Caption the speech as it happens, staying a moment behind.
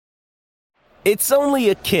It's only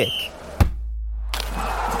a kick,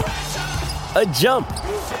 a jump,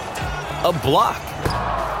 a block.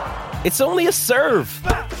 It's only a serve.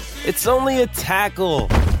 It's only a tackle,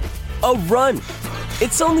 a run.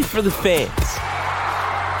 It's only for the fans.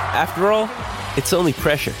 After all, it's only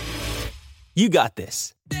pressure. You got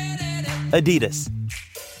this. Adidas.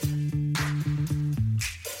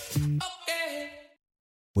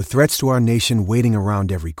 With threats to our nation waiting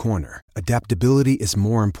around every corner, adaptability is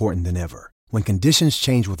more important than ever. When conditions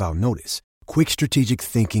change without notice, quick strategic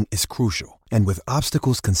thinking is crucial. And with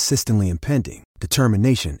obstacles consistently impending,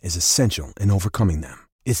 determination is essential in overcoming them.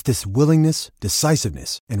 It's this willingness,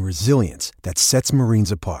 decisiveness, and resilience that sets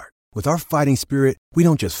Marines apart. With our fighting spirit, we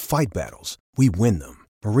don't just fight battles, we win them.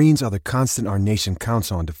 Marines are the constant our nation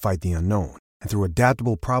counts on to fight the unknown. And through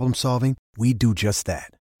adaptable problem solving, we do just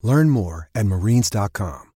that. Learn more at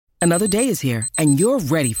marines.com. Another day is here, and you're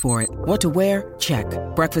ready for it. What to wear? Check.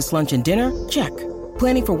 Breakfast, lunch, and dinner? Check.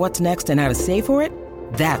 Planning for what's next and how to save for it?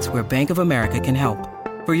 That's where Bank of America can help.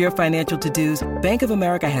 For your financial to-dos, Bank of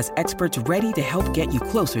America has experts ready to help get you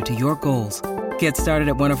closer to your goals. Get started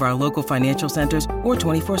at one of our local financial centers or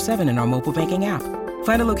 24/7 in our mobile banking app.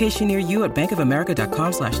 Find a location near you at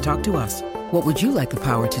bankofamerica.com/talktous. What would you like the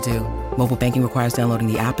power to do? Mobile banking requires downloading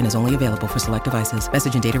the app and is only available for select devices.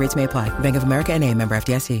 Message and data rates may apply. Bank of America N.A., member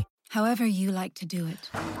FDIC. However you like to do it.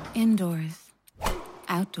 Indoors,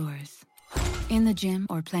 outdoors, in the gym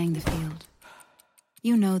or playing the field.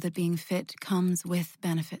 You know that being fit comes with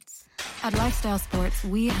benefits. At Lifestyle Sports,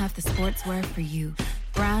 we have the sportswear for you.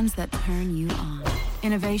 Brands that turn you on.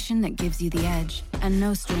 Innovation that gives you the edge. And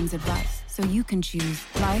no strings advice, so you can choose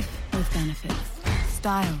life with benefits.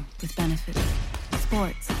 Style with benefits.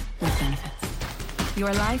 Sports with benefits.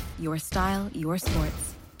 Your life, your style, your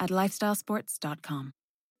sports. At lifestylesports.com.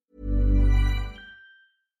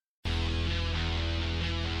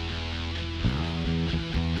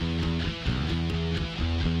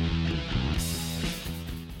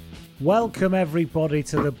 Welcome everybody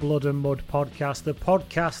to the Blood and Mud podcast, the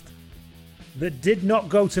podcast that did not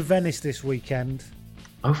go to Venice this weekend.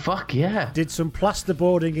 Oh fuck yeah. Did some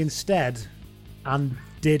plasterboarding instead and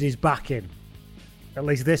did his back in. At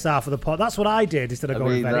least this half of the pod. That's what I did instead of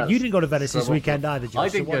going to Venice. You didn't go to Venice this weekend either, Josh. I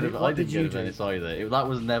didn't go to Venice either. That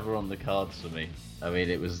was never on the cards for me. I mean,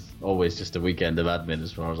 it was always just a weekend of admin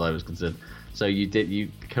as far as I was concerned. So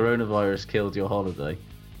coronavirus killed your holiday.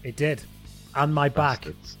 It did. And my back.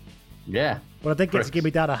 Yeah. But I did get to give me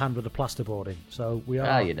dad a hand with the plasterboarding. So we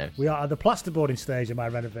are we are at the plasterboarding stage of my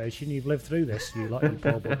renovation. You've lived through this, you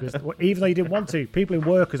poor buggers. Even though you didn't want to. People in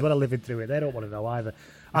work as well are living through it. They don't want to know either.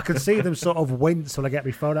 I can see them sort of wince when I get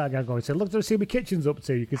my phone out again going, look, don't see my kitchen's up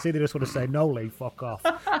to. You can see they just want to say, no, Lee, fuck off.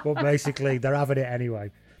 But basically, they're having it anyway.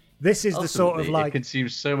 This is the sort of like... It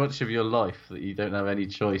consumes so much of your life that you don't have any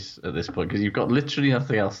choice at this point because you've got literally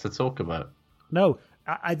nothing else to talk about. No,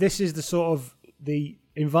 this is the sort of... the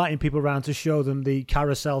inviting people around to show them the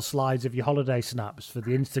carousel slides of your holiday snaps for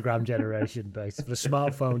the Instagram generation, basically, for the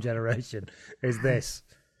smartphone generation, is this.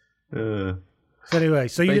 So anyway,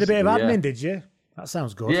 so you did a bit of admin, did you? That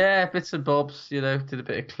sounds good. Yeah, bits and bobs. Did a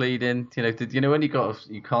bit of cleaning. When you've got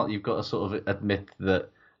to sort of admit that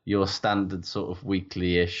your standard sort of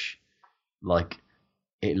weekly-ish, like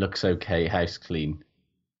it looks okay, house clean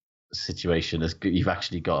situation is good. You've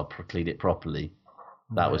actually got to clean it properly.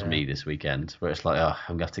 That was me this weekend, where it's like, I'm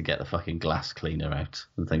going to have to get the fucking glass cleaner out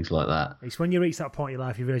and things like that. It's when you reach that point in your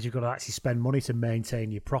life, you realise you've got to actually spend money to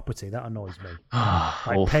maintain your property. That annoys me.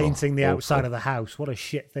 Like painting the outside of the house. What a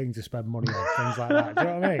shit thing to spend money on. Things like that. Do you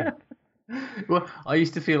know what I mean? Well, I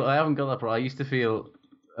used to feel, I haven't got that, but I used to feel,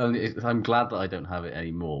 I'm glad that I don't have it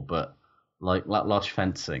anymore, but like lodge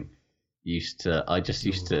fencing, I just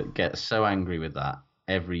used to get so angry with that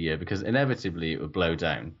every year because inevitably it would blow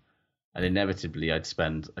down. And inevitably, I'd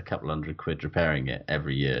spend a couple £100 repairing it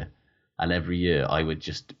every year. And every year, I would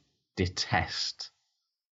just detest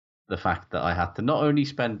the fact that I had to not only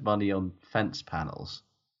spend money on fence panels,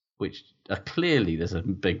 which are clearly there's a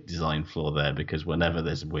big design flaw there because whenever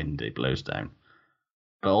there's wind, it blows down.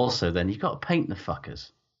 But also, then you've got to paint the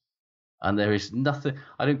fuckers. And there is nothing...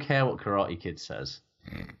 I don't care what Karate Kid says.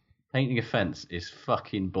 Painting a fence is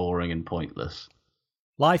fucking boring and pointless.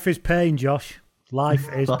 Life is pain, Josh. Life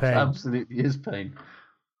is pain. Absolutely is pain.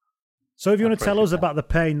 So if you want to tell us about the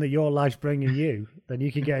pain that your life's bringing you, then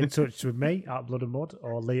you can get in touch with me at Blood and Mud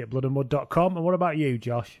or Lee at bloodandmud.com. And what about you,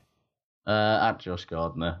 Josh? At Josh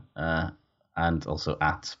Gardner. And also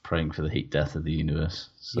at Praying for the Heat Death of the Universe.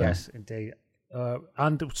 So. Yes, indeed.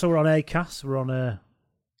 And so we're on Acast, we're on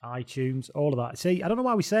iTunes, all of that. See, I don't know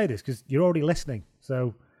why we say this, because you're already listening.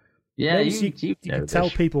 So Yeah, you can tell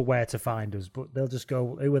people where to find us, but they'll just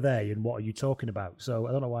go, who are they and what are you talking about? So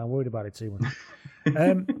I don't know why I'm worried about it too much.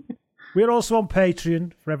 We are also on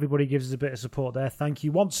Patreon for everybody who gives us a bit of support there. Thank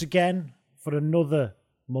you once again for another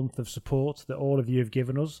month of support that all of you have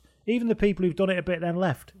given us. Even the people who've done it a bit then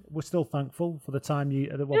left, we're still thankful for the time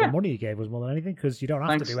the money you gave us more than anything, because you don't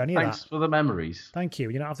have to do any of that. Thanks for the memories. Thank you.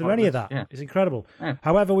 You don't have to do any of that. Yeah. It's incredible. Yeah.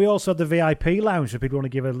 However, we also have the VIP lounge for people who want to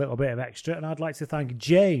give a little bit of extra, and I'd like to thank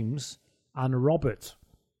James and Robert,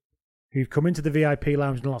 who've come into the VIP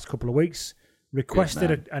lounge in the last couple of weeks,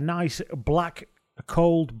 requested a nice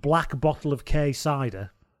cold black bottle of K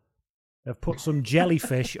cider. They've put some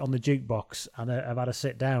jellyfish on the jukebox, and I've had a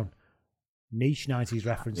sit down. Niche 90s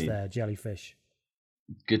reference there, jellyfish.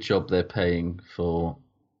 Good job they're paying for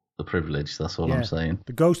the privilege, that's all I'm saying.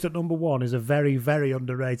 The Ghost at Number One is a very, very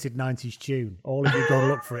underrated 90s tune. All of you go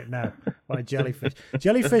look for it now by Jellyfish.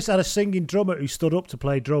 Jellyfish had a singing drummer who stood up to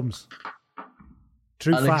play drums.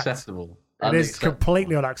 True fact. Unacceptable. It is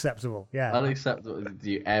completely unacceptable. Yeah. Unacceptable. Did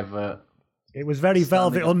you ever... It was very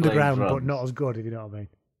Velvet Underground, but not as good, if you know what I mean.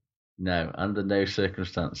 No, under no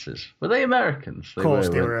circumstances. Were they Americans? Of course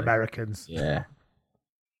they were Americans. Yeah.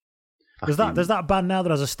 There's that band now that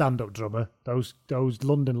has a stand-up drummer. Those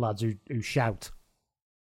London lads who shout.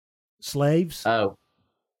 Slaves? Oh.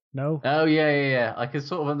 No? Oh, yeah. I can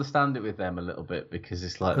sort of understand it with them a little bit, because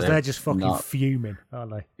it's like... Because they're just fucking fuming,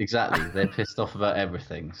 aren't they? Exactly. They're pissed off about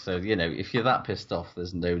everything. So, if you're that pissed off,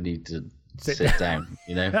 there's no need to sit down,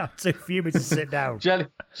 I'm too fuming to sit down.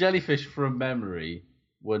 Jellyfish, from memory,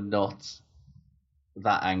 were not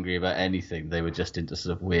that angry about anything. They were just into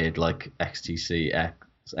sort of weird, like,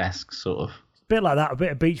 XTC-esque sort of... Bit like that, a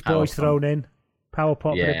bit of Beach Boys thrown in. Power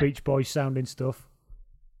pop, bit of Beach Boys sounding stuff.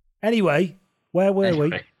 Anyway, where were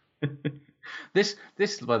we? This,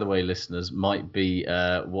 by the way, listeners, might be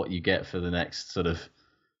what you get for the next sort of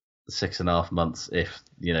 6.5 months if,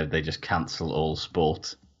 they just cancel all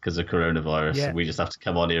sport because of coronavirus. Yeah. We just have to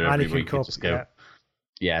come on here every week and just go...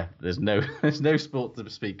 Yeah, there's no sport to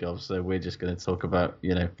speak of, so we're just going to talk about,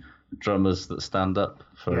 drummers that stand up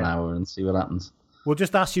for an hour and see what happens. We'll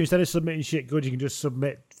just ask you, instead of submitting shit good, you can just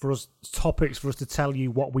submit for us topics for us to tell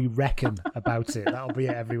you what we reckon about it. That'll be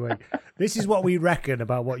it every week. This is what we reckon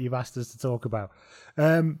about what you've asked us to talk about.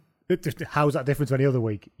 How's that different to any other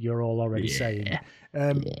week? You're all already saying.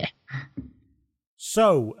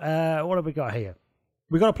 So, what have we got here?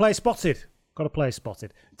 We got to play Spotted.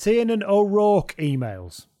 Tiernan O'Rourke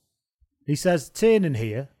emails. He says, Tiernan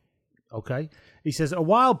here. Okay. He says, a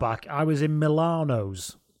while back I was in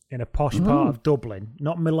Milano's in a posh part of Dublin.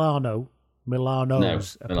 Not Milano.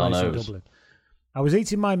 Milano's, a place in Dublin. I was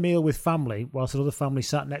eating my meal with family whilst another family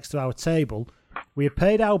sat next to our table. We had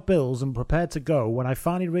paid our bills and prepared to go when I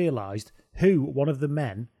finally realised one of the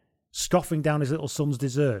men, scoffing down his little son's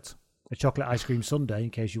dessert, a chocolate ice cream sundae, in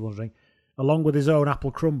case you're wondering, along with his own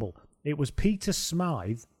apple crumble. It was Peter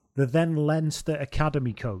Smythe, the then Leinster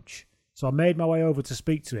Academy coach. So I made my way over to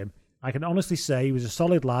speak to him. I can honestly say he was a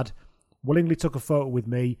solid lad, willingly took a photo with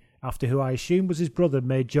me, after who I assumed was his brother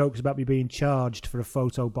made jokes about me being charged for a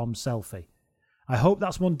photobomb selfie. I hope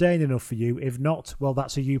that's mundane enough for you. If not, well,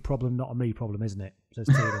 that's a you problem, not a me problem, isn't it? Says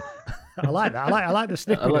Tiernan. I like that. I like the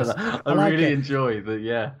snippiness. I like that. I really enjoy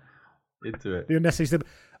the, into it. The unnecessary...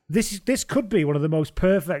 This could be one of the most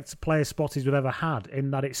perfect player spotties we've ever had,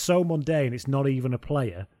 in that it's so mundane, it's not even a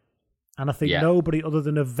player. And I think nobody other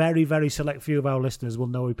than a very, very select few of our listeners will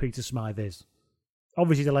know who Peter Smythe is.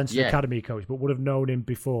 Obviously, the Leinster Academy coach, but would have known him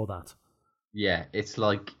before that. Yeah, it's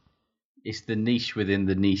like, it's the niche within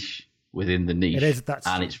the niche within the niche. It is,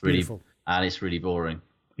 it's beautiful. Really, and it's really boring.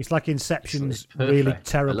 It's like Inception's really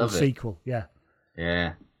terrible sequel. Yeah.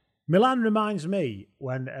 Yeah. Milan reminds me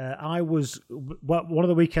when I was... one of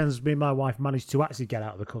the weekends me and my wife managed to actually get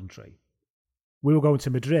out of the country. We were going to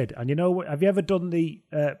Madrid. And have you ever done the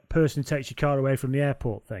person who takes your car away from the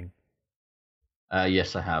airport thing?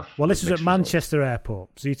 Yes, I have. Well, this was at Manchester Airport.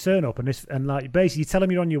 So you turn up and basically you tell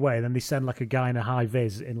them you're on your way, and then they send like a guy in a high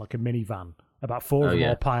vis in like a minivan. About four of them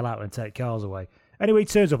all pile out and take cars away. Anyway, he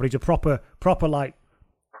turns up and he's a proper like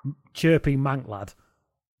chirping mank lad.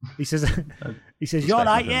 He says, "You're all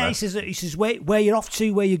right, yeah." He says, where you're off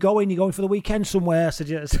to? Where you going? You going for the weekend somewhere? I said,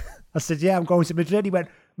 "Yes." I said, "Yeah, I'm going to Madrid." He went,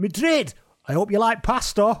 "Madrid? I hope you like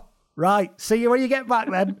pasta." Right, see you when you get back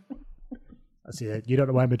then. I said, "You don't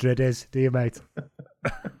know where Madrid is, do you, mate?"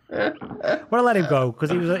 Well, I let him go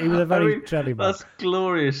because he was a very trendy man. That's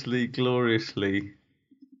gloriously.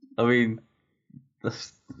 I mean,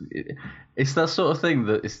 it's that sort of thing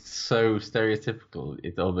that is so stereotypical.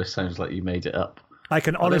 It almost sounds like you made it up. I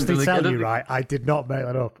can honestly tell you, right, I did not make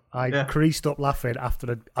that up. I creased up laughing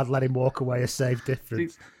after I'd let him walk away a safe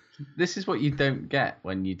difference. This is what you don't get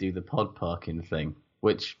when you do the pod parking thing,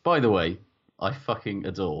 which, by the way, I fucking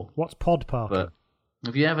adore. What's pod parking? But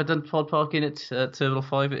have you ever done pod parking at Terminal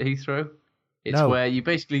 5 at Heathrow? It's where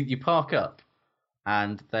you park up,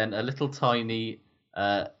 and then a little tiny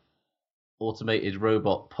automated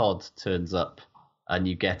robot pod turns up, and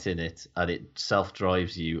you get in it, and it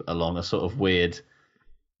self-drives you along a sort of weird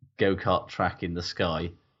go-kart track in the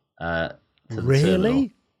sky. To the terminal.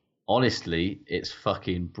 Honestly, it's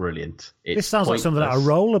fucking brilliant. This sounds like something like a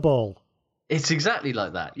rollerball. It's exactly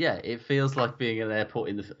like that. Yeah, it feels like being in an airport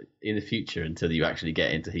in the future until you actually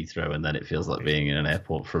get into Heathrow, and then it feels like being in an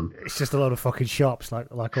airport from. It's just a load of fucking shops, like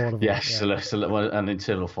all of them. Yes, yeah. And in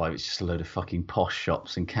Terminal 5, it's just a load of fucking posh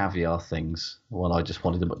shops and caviar things. Well, I just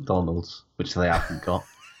wanted a McDonald's, which they haven't got.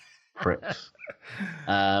 Pricks.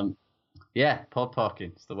 Yeah, pod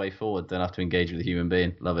parking. It's the way forward. Don't have to engage with a human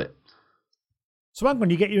being. Love it. So, when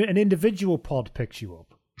you get an individual pod picks you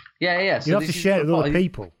up. Yeah. So you have to share it with other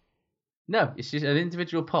people. No, it's just an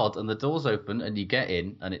individual pod, and the doors open, and you get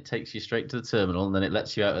in, and it takes you straight to the terminal, and then it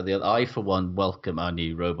lets you out of the other. I, for one, welcome our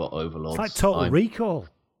new robot overlords. It's like Total Recall.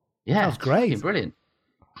 Yeah, that's great. Brilliant.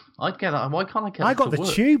 I'd get that. Why can't I get? I got the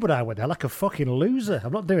tube when I went there like a fucking loser.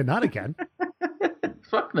 I'm not doing that again.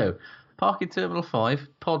 Fuck no. Parking Terminal 5,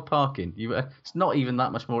 pod parking. It's not even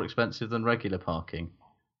that much more expensive than regular parking.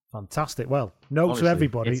 Fantastic. Well, note to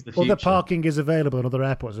everybody: other parking is available and other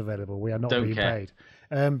airports available. We are not being paid.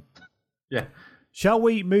 Yeah. Shall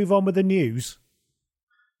we move on with the news?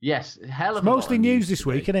 Yes, hell of it's mostly news this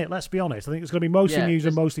week, isn't it? Let's be honest. I think it's going to be mostly news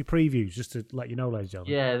and mostly previews, just to let you know, ladies and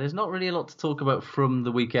gentlemen. Yeah, there's not really a lot to talk about from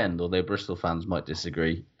the weekend, although Bristol fans might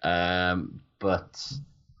disagree. But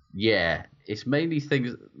yeah, it's mainly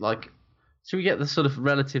things like. Should we get the sort of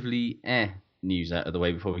relatively news out of the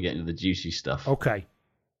way before we get into the juicy stuff? Okay.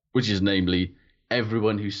 Which is namely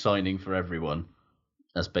everyone who's signing for everyone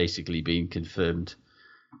has basically been confirmed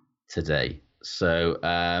today. So,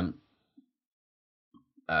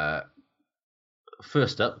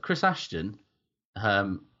 first up, Chris Ashton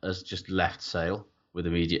has just left Sale with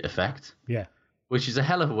immediate effect. Yeah. Which is a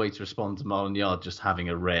hell of a way to respond to Marlon Yard just having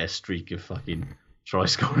a rare streak of fucking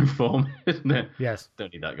try-scoring form, isn't it? Yes.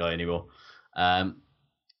 Don't need that guy anymore.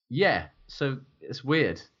 Yeah, so it's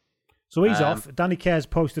weird. So he's off. Danny Care's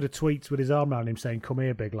posted a tweet with his arm around him saying, "Come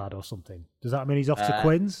here, big lad," or something. Does that mean he's off to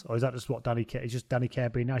Quins? Or is that just what Danny Care... It's just Danny Care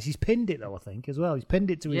being nice. He's pinned it, though, I think, as well. He's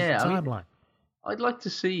pinned it to his timeline. I'd like to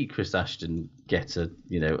see Chris Ashton get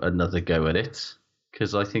another go at it,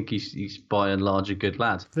 because I think he's by and large a good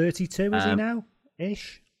lad. 32, is he now?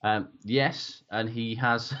 Ish? Yes, and he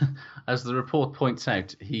has, as the report points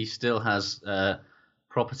out, he still has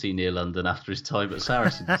property near London after his time at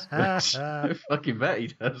Saracens, which I fucking bet he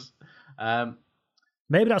does.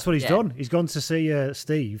 Maybe that's what he's done. He's gone to see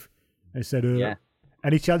Steve and said,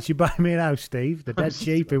 "Any chance you buy me a house, Steve? They're dead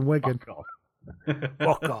cheap in Wigan."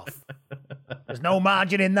 Fuck off. There's no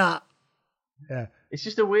margin in that. Yeah. It's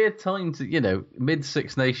just a weird time to, mid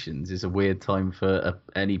Six Nations is a weird time for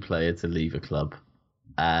any player to leave a club.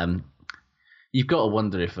 You've got to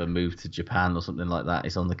wonder if a move to Japan or something like that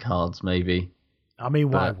is on the cards, maybe. I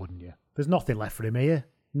mean, why wouldn't you? There's nothing left for him here.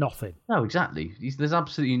 Nothing. No, exactly. There's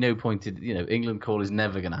absolutely no point in, England call is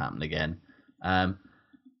never going to happen again.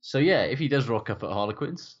 So, yeah, if he does rock up at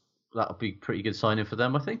Harlequins, that'll be pretty good signing for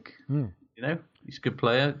them, I think. He's a good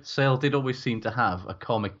player. Sale did always seem to have a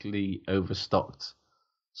comically overstocked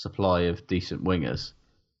supply of decent wingers.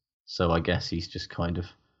 So I guess he's just kind of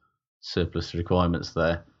surplus requirements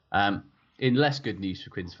there. In less good news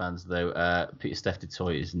for Quins fans, though, Peter-Steph du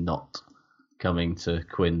Toit is not coming to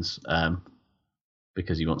Quins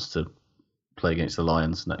because he wants to play against the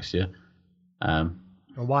Lions next year. And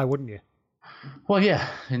why wouldn't you? Well, yeah,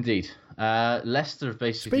 indeed. Leicester have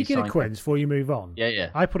basically Speaking of Quins, before you move on,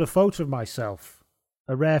 I put a photo of myself,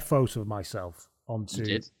 a rare photo of myself,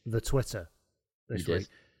 onto the Twitter this week.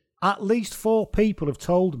 At least 4 people have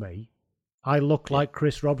told me I look like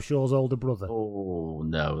Chris Robshaw's older brother. Oh,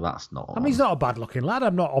 no, that's not. I mean, he's not a bad-looking lad.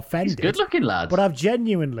 I'm not offended. He's a good-looking lad. But I've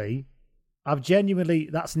genuinely,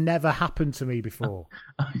 that's never happened to me before.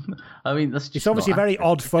 I mean, that's just it's obviously a very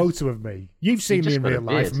odd photo of me. You've seen me in real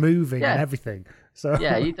life, moving and everything. So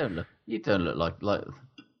yeah, you don't look like.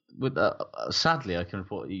 With sadly, I can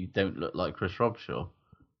report you don't look like Chris Robshaw.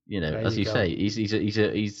 As you say,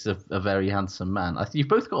 he's a very handsome man. I think you've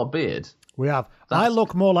both got a beard. We have. I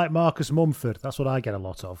look more like Marcus Mumford. That's what I get a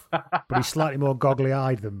lot of. But he's slightly more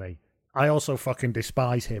goggly-eyed than me. I also fucking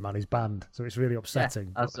despise him and his band, so it's really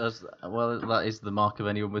upsetting. Yeah, well, that is the mark of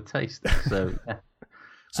anyone with taste. So,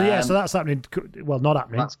 so that's happening. Well, not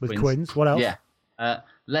happening with Quins. What else? Yeah,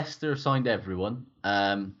 Leicester have signed everyone.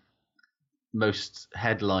 most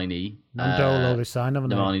headliney. Ndolo they signed, haven't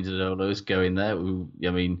they? Nemanja Ndolo is going there.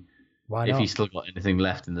 I mean, why if not? he's still got anything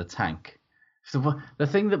left in the tank. The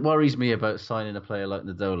thing that worries me about signing a player like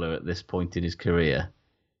Ndolo at this point in his career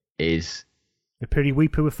is the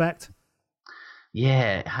Piriweepu effect.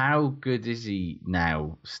 Yeah, how good is he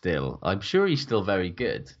now still? I'm sure he's still very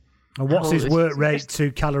good. And what's his work rate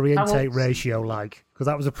to calorie intake ratio like? Because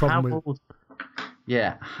that was a problem with...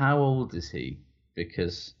 how old is he?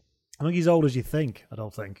 Because... I think he's old as you think, I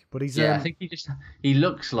don't think. But he's... I think he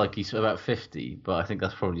looks like he's about 50, but I think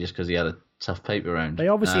that's probably just because he had a tough paper round. They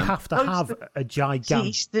obviously have to have a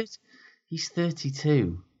gigantic... He's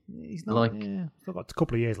 32. He's not. Still got a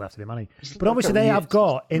couple of years left in him, hasn't he? But obviously they have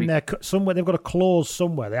got in there somewhere. They've got a clause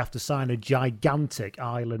somewhere. They have to sign a gigantic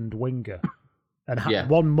island winger, and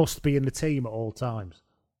one must be in the team at all times.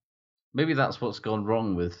 Maybe that's what's gone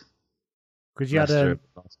wrong with. Because you had the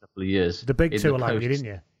last couple of years. The big Tuolangi, didn't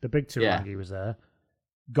you? The big Tuolangi was there.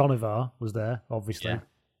 Gonavar was there, obviously. Yeah.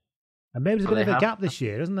 And maybe there's a bit of a gap this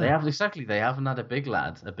year, isn't there? They have exactly. They haven't had a big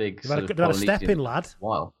lad, They've had a stepping lad.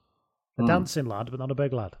 Wow. A dancing lad, but not a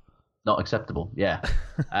big lad. Not acceptable, yeah.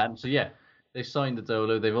 They've signed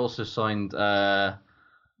Ndolo. They've also signed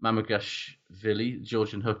Mamukashvili,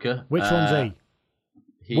 Georgian hooker. Which one's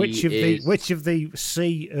he? Which of the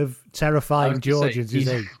sea of terrifying Georgians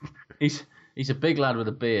is he? He's a big lad with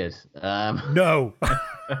a beard. No.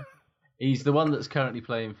 He's the one that's currently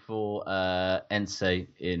playing for Ensei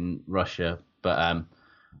in Russia, but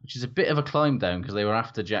which is a bit of a climb down because they were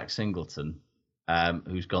after Jack Singleton.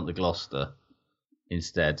 Who's gone to Gloucester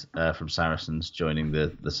instead from Saracens, joining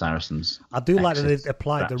the Saracens. I do like that they've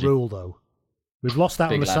applied the rule, though. We've lost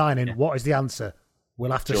out on the signing. Yeah. What is the answer?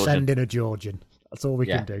 We'll have to send in a Georgian. That's all we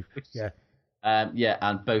can do. Yeah.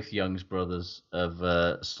 And both Young's brothers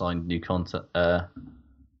have signed new contracts,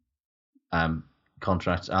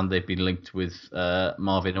 and they've been linked with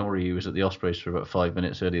Marvin Ori, who was at the Ospreys for about 5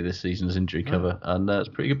 minutes earlier this season as injury cover, and it's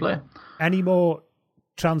a pretty good player. Any more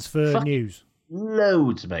transfer news?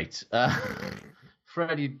 Loads, mate.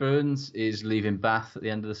 Freddie Burns is leaving Bath at the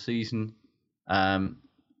end of the season,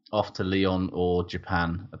 off to Lyon or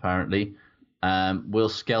Japan, apparently. Will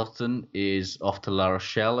Skelton is off to La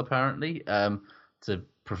Rochelle, apparently, to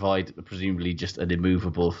provide presumably just an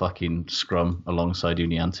immovable fucking scrum alongside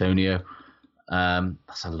Uni Antonio.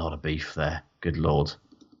 That's a lot of beef there. Good Lord.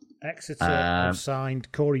 Exeter have signed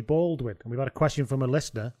Corey Baldwin, and we've had a question from a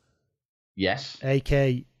listener. Yes.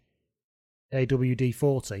 AK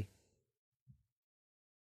AWD40.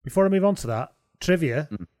 Before I move on to that, trivia.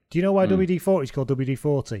 Do you know why WD-40 is called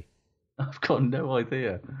WD-40? I've got no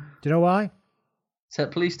idea. Do you know why?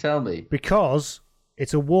 Please tell me. Because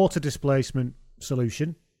it's a water displacement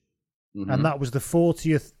solution, and that was the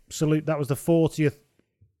 40th That was the 40th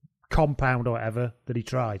compound or whatever that he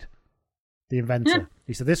tried. The inventor. Yeah.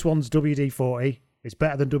 He said, "This one's WD-40. It's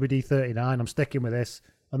better than WD-39. I'm sticking with this,"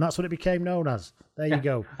 and that's what it became known as. There you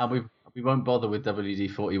go. And we won't bother with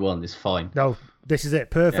WD-41. It's fine. No, this is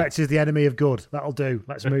it. Perfect is the enemy of good. That'll do.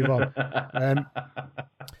 Let's move on.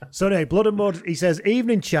 So anyway, Blood and Mud, he says,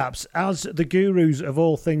 "Evening, chaps. As the gurus of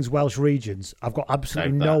all things Welsh regions, I've got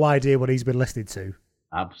absolutely no idea what he's been listening to."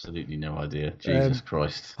 Absolutely no idea. Jesus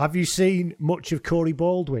Christ. Have you seen much of Corey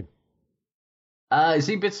Baldwin? I've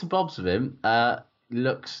seen bits and bobs of him.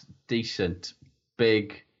 Looks decent.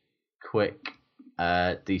 Big, quick,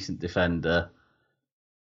 decent defender.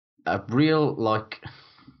 A real,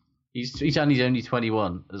 he's only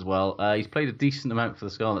 21 as well. He's played a decent amount for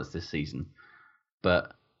the Scarlets this season,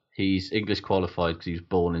 but he's English qualified because he was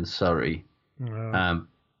born in Surrey. Oh.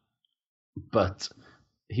 But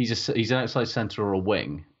he's an outside centre or a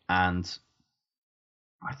wing, and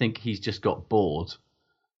I think he's just got bored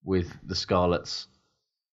with the Scarlets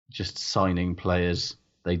just signing players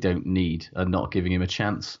they don't need and not giving him a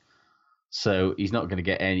chance. So he's not going to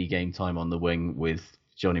get any game time on the wing with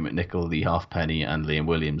Johnny McNichol, Lee Halfpenny, and Liam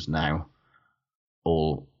Williams now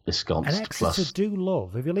all ensconced. And Exeter do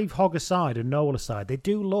love, if you leave Hogg aside and Noel aside, they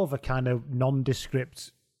do love a kind of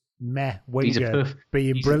nondescript meh winger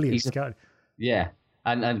being brilliant.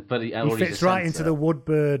 But he fits right into the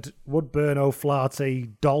Woodburn O'Flaherty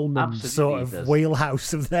Dolman sort of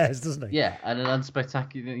wheelhouse of theirs, doesn't he? Yeah, and an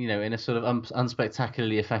unspectacular, in a sort of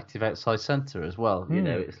unspectacularly effective outside centre as well. You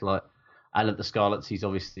know, it's like, and at the Scarlets, he's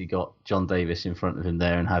obviously got John Davis in front of him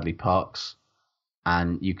there and Hadley Parks,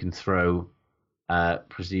 and you can throw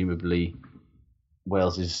presumably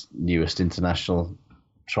Wales's newest international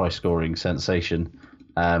try-scoring sensation.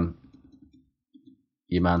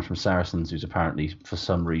 Your man from Saracens, who's apparently for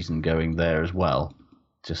some reason going there as well,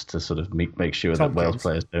 just to sort of make sure that Wales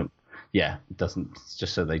players don't,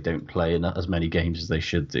 just so they don't play in as many games as they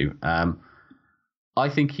should do. I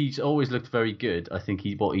think he's always looked very good. I think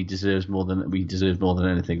what he deserves more than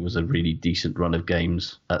anything was a really decent run of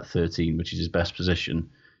games at 13, which is his best position.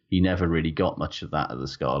 He never really got much of that at the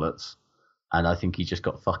Scarlets, and I think he just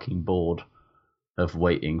got fucking bored of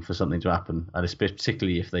waiting for something to happen. And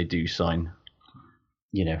particularly if they do sign,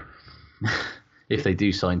 if they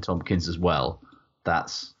do sign Tompkins as well,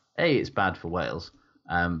 that's A, it's bad for Wales,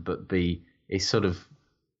 but B, it sort of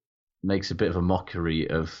makes a bit of a mockery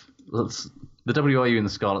of. The WRU and the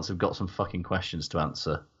Scarlets have got some fucking questions to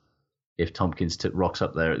answer if Tompkins rocks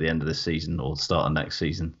up there at the end of this season or start of next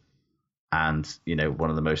season, and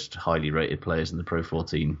one of the most highly rated players in the Pro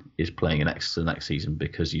 14 is playing next season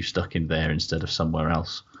because you stuck him there instead of somewhere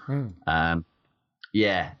else.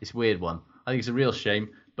 Yeah, it's a weird one. I think it's a real shame,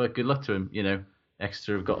 but good luck to him.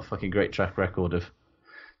 Exeter have got a fucking great track record of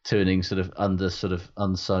turning sort of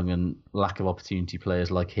unsung and lack of opportunity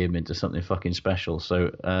players like him into something fucking special.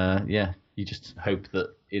 So you just hope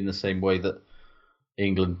that in the same way that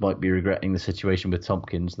England might be regretting the situation with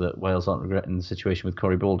Tompkins, that Wales aren't regretting the situation with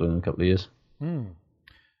Corey Baldwin in a couple of years.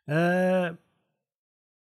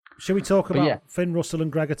 Shall we talk about Finn Russell and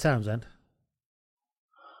Gregor Townsend?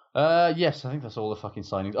 Yes, I think that's all the fucking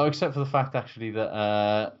signings. Oh, except for the fact actually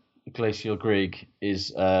that Glacial Grigg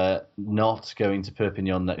is not going to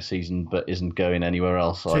Perpignan next season, but isn't going anywhere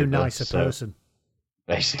else. Too nice a person.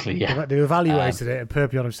 Basically, yeah. They evaluated it, and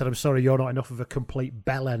Perpignan have said, "I'm sorry, you're not enough of a complete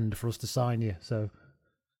bell end for us to sign you." So,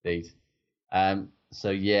 indeed. So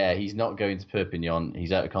yeah, he's not going to Perpignan.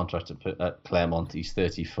 He's out of contract at Clermont. He's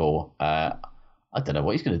 34. I don't know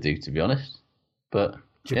what he's going to do, to be honest. But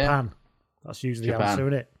Japan. That's usually the answer,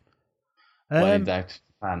 isn't it? When in doubt,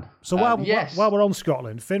 Japan. So while we're on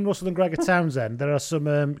Scotland, Finn Russell and Gregor Townsend, there are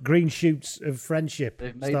some green shoots of friendship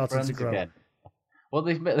starting to grow. Again. Well,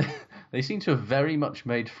 they seem to have very much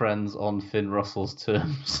made friends on Finn Russell's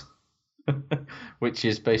terms, which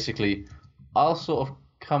is basically, I'll sort of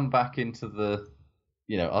come back into the,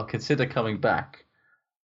 I'll consider coming back,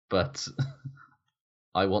 but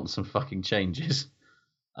I want some fucking changes,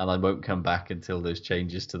 and I won't come back until those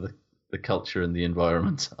changes to the culture and the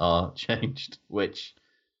environment are changed, which,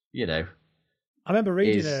 I remember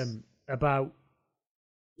reading about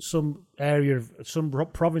some area of some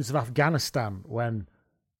province of Afghanistan when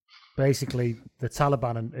basically the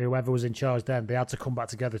Taliban and whoever was in charge then, they had to come back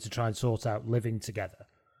together to try and sort out living together.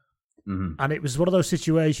 Mm-hmm. And it was one of those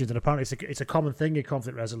situations, and apparently it's a common thing in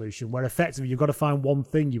conflict resolution, where effectively you've got to find one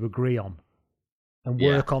thing you agree on and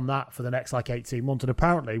work on that for the next 18 months. And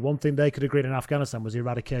apparently one thing they could agree on in Afghanistan was the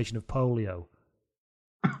eradication of polio.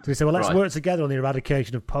 So they said, well, let's work together on the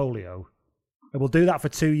eradication of polio. And we'll do that for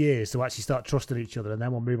 2 years to actually start trusting each other, and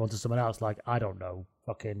then we'll move on to someone else, like, I don't know,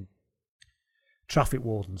 fucking traffic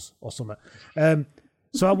wardens or something.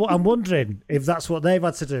 So I'm wondering if that's what they've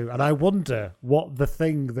had to do, and I wonder what the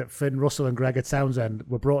thing that Finn Russell and Gregor Townsend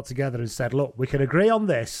were brought together and said, look, we can agree on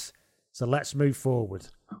this, so let's move forward.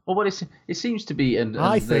 Well, it seems to be... And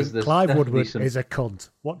I think Clive Woodward is a cunt.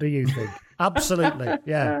 What do you think? Absolutely,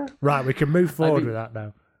 yeah. Right, we can move forward with that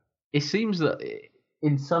now. It seems that...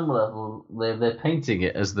 in some level, they're painting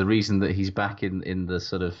it as the reason that he's back in the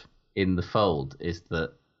sort of in the fold is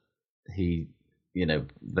that he,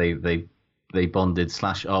 they bonded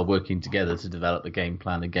 / are working together to develop the game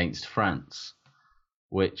plan against France,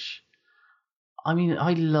 which, I mean,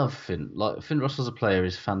 I love Finn. Like Finn Russell as a player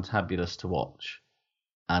is fantabulous to watch,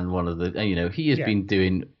 and one of the he has been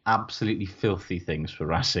doing absolutely filthy things for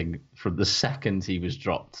Racing from the second he was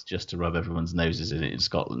dropped just to rub everyone's noses in it in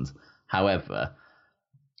Scotland. However,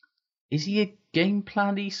 is he a game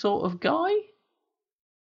plan-y sort of guy?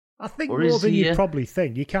 I think more than you probably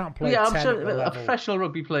think. You can't play. Yeah, I'm sure a professional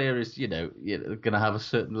rugby player is, going to have a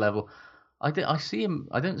certain level. I don't see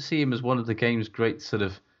him as one of the game's great sort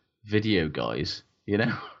of video guys.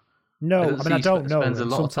 No, I don't know. Spends a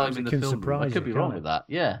lot of time in the film. I could be wrong with that.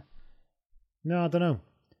 Yeah. No, I don't know.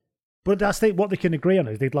 But I think what they can agree on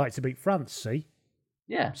is they'd like to beat France. See.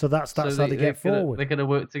 Yeah. So that's how they get forward. They're going to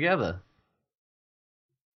work together.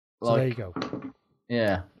 So there you go.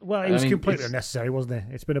 Yeah. Well, it was completely unnecessary, wasn't it?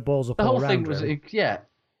 It's been a balls up all around. The whole thing was, really.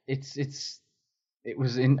 It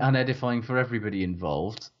was unedifying for everybody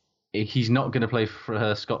involved. He's not going to play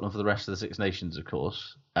for Scotland for the rest of the Six Nations, of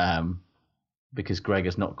course, because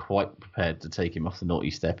Gregor's not quite prepared to take him off the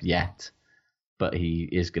naughty step yet. But he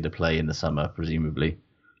is going to play in the summer, presumably.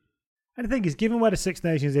 And the thing is, given where the Six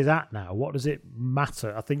Nations is at now, what does it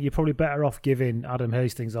matter? I think you're probably better off giving Adam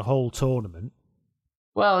Hastings a whole tournament.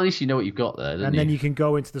 Well, at least you know what you've got there, don't you? And then you can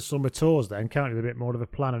go into the summer tours then, can't you, with a bit more of a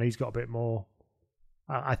plan, and he's got a bit more...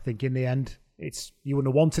 I think in the end, you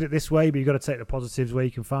wouldn't have wanted it this way, but you've got to take the positives where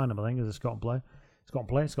you can find them, I think, as a Scotland player.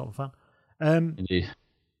 Scotland fan. Indeed.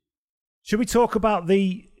 Should we talk about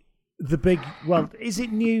the big? Well, is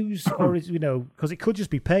it news or is because it could just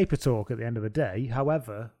be paper talk at the end of the day.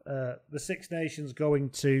 However, the Six Nations going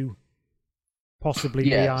to possibly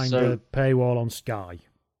behind the paywall on Sky.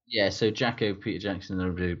 Yeah, so Jacko, Peter Jackson,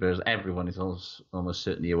 and everyone is almost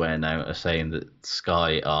certainly aware now, are saying that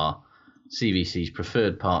Sky are CBC's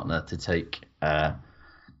preferred partner to take the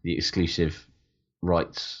exclusive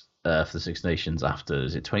rights for the Six Nations after,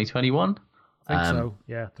 is it 2021? I think so,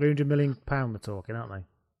 yeah. £300 million they're talking, aren't they?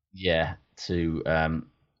 Yeah, to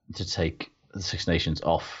take the Six Nations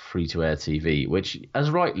off free-to-air TV, which has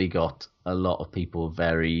rightly got a lot of people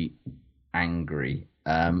very angry.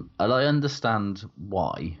 And I understand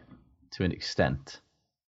why, to an extent.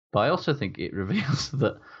 But I also think it reveals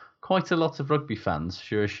that quite a lot of rugby fans,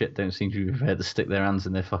 sure as shit, don't seem to be prepared to stick their hands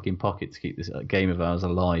in their fucking pocket to keep this game of ours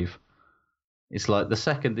alive. It's like the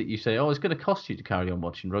second that you say, oh, it's going to cost you to carry on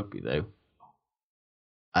watching rugby, though.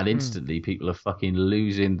 And instantly people are fucking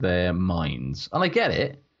losing their minds. And I get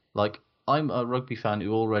it. Like, I'm a rugby fan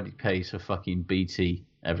who already pays for fucking BT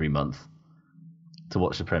every month to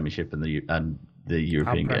watch the Premiership and the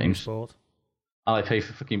European games. Sport. And I pay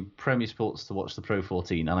for fucking Premier Sports to watch the Pro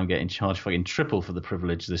 14, and I'm getting charged fucking triple for the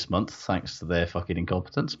privilege this month, thanks to their fucking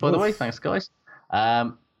incompetence. By the way, thanks, guys.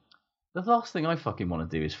 The last thing I fucking want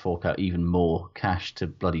to do is fork out even more cash to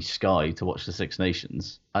bloody Sky to watch the Six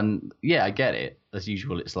Nations. And yeah, I get it. As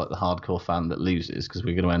usual, it's like the hardcore fan that loses because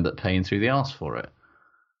we're going to end up paying through the arse for it.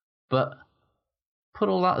 But put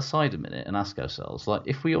all that aside a minute and ask ourselves, like,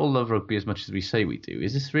 if we all love rugby as much as we say we do,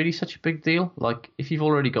 is this really such a big deal? Like, if you've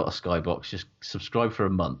already got a Sky box, just subscribe for a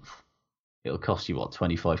month. It'll cost you, what,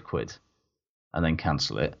 25 quid? And then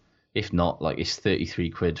cancel it. If not, like, it's 33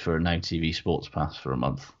 quid for a Now TV Sports Pass for a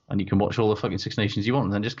month. And you can watch all the fucking Six Nations you want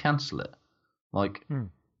and then just cancel it. Like,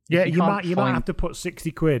 yeah, you might have to put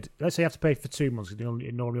 60 quid. Let's say you have to pay for 2 months because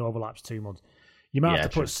it normally overlaps 2 months. You might have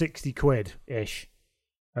to put 60 quid-ish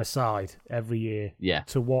aside every year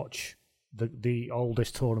to watch the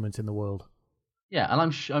oldest tournament in the world. Yeah,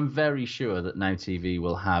 and I'm very sure that Now TV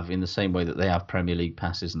will have, in the same way that they have Premier League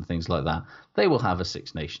passes and things like that, they will have a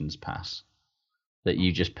Six Nations pass that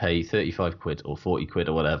you just pay 35 quid or 40 quid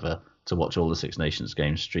or whatever to watch all the Six Nations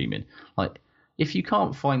games streaming. Like, if you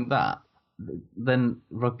can't find that, then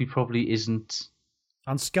rugby probably isn't.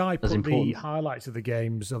 And Sky put the highlights of the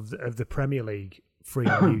games of the Premier League free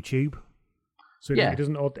on YouTube. So it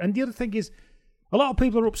doesn't. And the other thing is, a lot of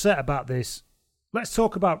people are upset about this. Let's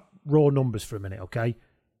talk about raw numbers for a minute, okay?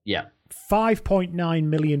 Yeah. 5.9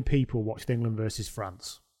 million people watched England versus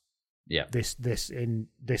France. Yeah. This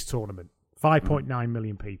tournament. 5.9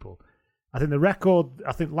 million people. I think the record,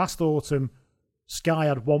 last autumn, Sky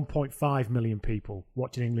had 1.5 million people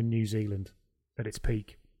watching England, New Zealand at its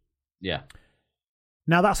peak. Yeah.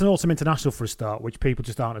 Now, that's an autumn international for a start, which people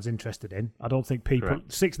just aren't as interested in. I don't think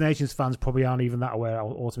Six Nations fans probably aren't even that aware how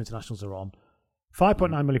autumn internationals are on. 5.9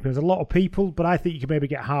 million people is a lot of people, but I think you can maybe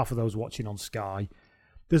get half of those watching on Sky.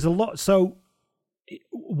 There's a lot. So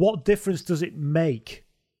what difference does it make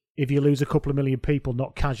if you lose a couple of million people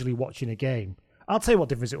not casually watching a game? I'll tell you what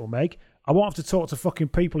difference it will make. I won't have to talk to fucking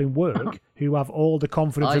people in work who have all the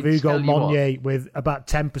confidence of Hugo Monnier with about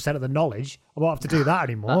 10% of the knowledge. I won't have to do that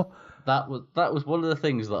anymore. That was one of the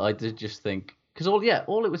things that I did just think, because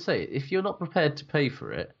all it would say, if you're not prepared to pay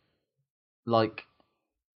for it, like,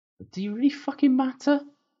 do you really fucking matter?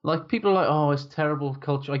 Like, people are like, oh, it's terrible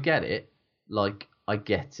culture. I get it. Like, I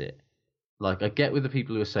get it. Like, I get with the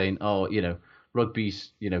people who are saying, oh,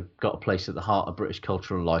 rugby's, got a place at the heart of British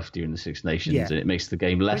cultural life during the Six Nations, and it makes the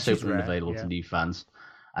game less open and available to new fans,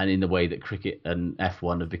 and in the way that cricket and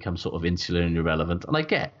F1 have become sort of insular and irrelevant. And I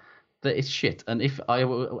get that it's shit. And if I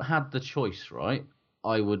had the choice, right,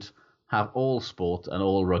 I would have all sport and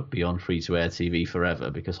all rugby on free-to-air TV forever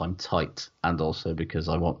because I'm tight and also because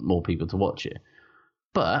I want more people to watch it.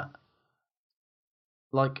 But,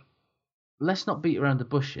 like, let's not beat around the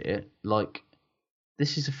bush here. Like,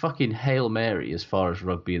 this is a fucking Hail Mary as far as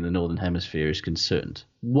rugby in the Northern Hemisphere is concerned.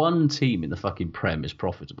 One team in the fucking Prem is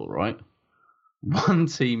profitable, right? One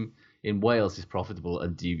team in Wales is profitable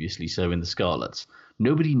and dubiously so in the Scarlets.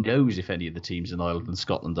 Nobody knows if any of the teams in Ireland and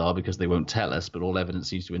Scotland are because they won't tell us, but all evidence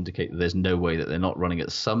seems to indicate that there's no way that they're not running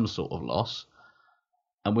at some sort of loss.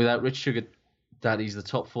 And without Rich Sugar Daddies, the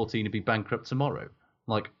top 14 would be bankrupt tomorrow.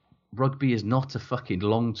 Like, rugby is not a fucking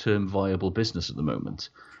long-term viable business at the moment.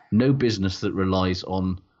 No business that relies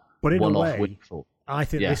on one-off windfall. I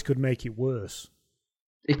think this could make it worse.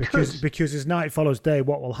 Because as night follows day,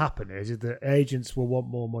 what will happen is that agents will want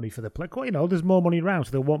more money for the play. There's more money around,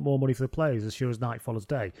 so they'll want more money for the players as sure as night follows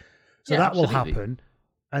day. So that will happen.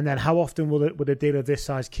 And then how often will a deal of this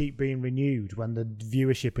size keep being renewed when the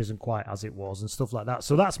viewership isn't quite as it was and stuff like that?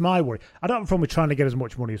 So that's my worry. I don't have a problem with trying to get as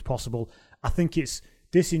much money as possible. I think it's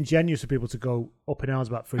disingenuous for people to go up in arms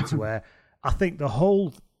about free-to-air. I think the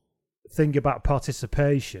whole thing about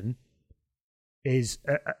participation is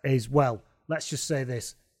well, let's just say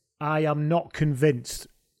this. I am not convinced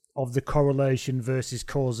of the correlation versus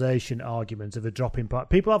causation argument of a drop in part.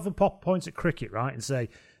 People often pop points at cricket, right, and say,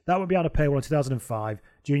 that would be on a paywall in 2005.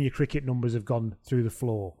 Junior cricket numbers have gone through the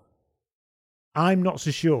floor. I'm not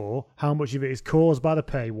so sure how much of it is caused by the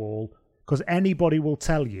paywall, because anybody will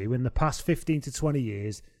tell you in the past 15 to 20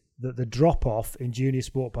 years that the drop-off in junior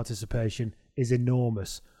sport participation is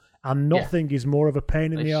enormous. And nothing is more of a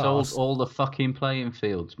pain in the arse. They sold all the fucking playing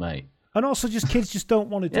fields, mate. And also, just kids just don't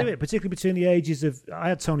want to do it, particularly between the ages of. I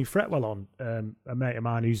had Tony Fretwell on, a mate of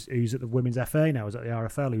mine who's at the Women's FA now, who's at the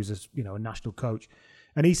RFL, who's a national coach,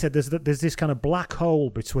 and he said there's this kind of black hole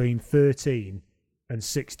between 13 and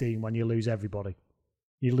 16 when you lose everybody.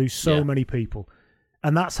 You lose so many people,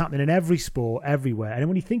 and that's happening in every sport, everywhere. And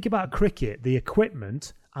when you think about cricket, the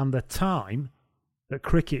equipment and the time that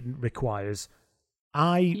cricket requires.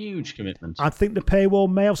 Huge commitment. I think the paywall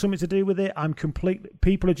may have something to do with it.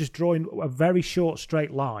 People are just drawing a very short,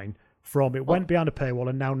 straight line from it went behind a paywall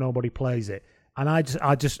and now nobody plays it. And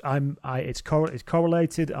it's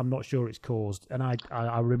correlated. I'm not sure it's caused, and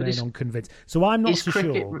I remain unconvinced. So I'm not so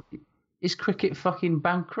sure. Is cricket fucking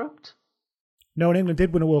bankrupt? No, and England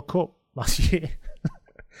did win a World Cup last year.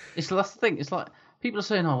 That's the thing. It's like people are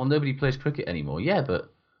saying, "Oh, well, nobody plays cricket anymore." Yeah,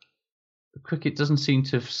 but cricket doesn't seem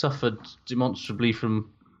to have suffered demonstrably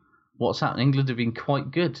from what's happened. England have been quite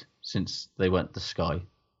good since they went to Sky,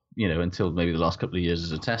 until maybe the last couple of years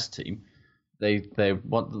as a test team. They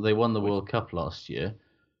won the World Cup last year.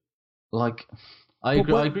 I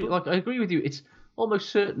agree with you. It's almost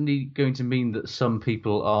certainly going to mean that some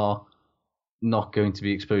people are not going to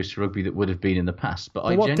be exposed to rugby that would have been in the past.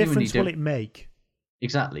 But what difference will it make?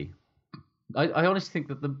 Exactly. I honestly think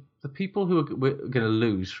that the people who are going to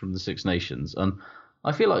lose from the Six Nations, and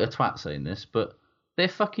I feel like a twat saying this, but they're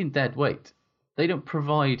fucking dead weight. They don't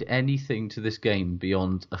provide anything to this game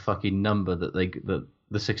beyond a fucking number that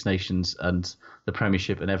the Six Nations and the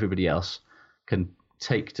Premiership and everybody else can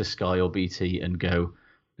take to Sky or BT and go,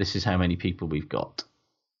 this is how many people we've got.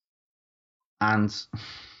 And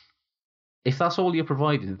if that's all you're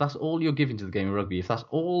providing, if that's all you're giving to the game of rugby, if that's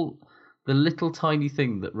all the little tiny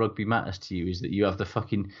thing that rugby matters to you is that you have the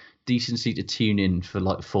fucking decency to tune in for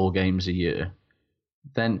like 4 games a year,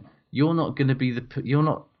 then you're not going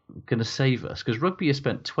to save us, because rugby has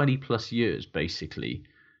spent 20 plus years basically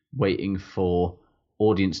waiting for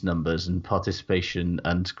audience numbers and participation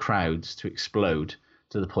and crowds to explode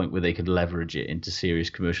to the point where they could leverage it into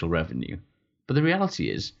serious commercial revenue. But the reality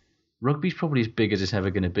is, rugby's probably as big as it's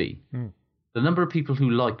ever going to be. The number of people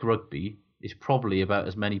who like rugby is probably about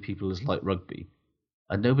as many people as like rugby,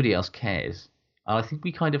 and nobody else cares. And I think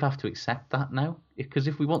we kind of have to accept that now, because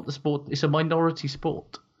if we want the sport, it's a minority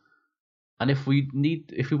sport, and if we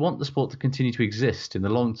want the sport to continue to exist in the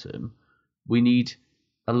long term, we need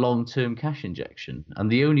a long-term cash injection. And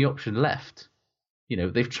the only option left,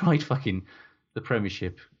 they've tried fucking the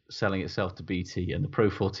Premiership selling itself to BT, and the Pro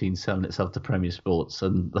 14 selling itself to Premier Sports,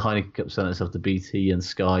 and the Heineken Cup selling itself to BT and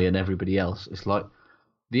Sky and everybody else. It's like,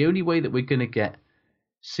 the only way that we're going to get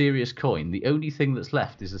serious coin, the only thing that's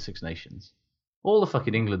left is the Six Nations. All the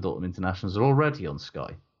fucking England Autumn Internationals are already on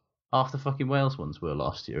Sky. Half the fucking Wales ones were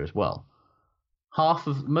last year as well.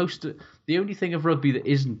 The only thing of rugby that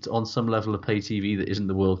isn't on some level of pay TV that isn't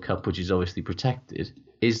the World Cup, which is obviously protected,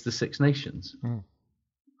 is the Six Nations.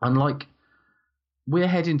 And we're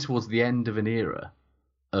heading towards the end of an era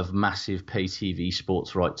of massive pay TV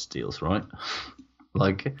sports rights deals, right?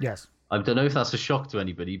 Yes. I don't know if that's a shock to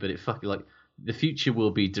anybody, but the future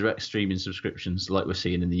will be direct streaming subscriptions like we're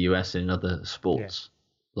seeing in the US and in other sports.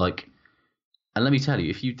 Yeah. And let me tell you,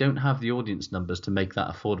 if you don't have the audience numbers to make that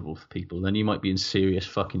affordable for people, then you might be in serious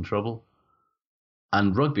fucking trouble.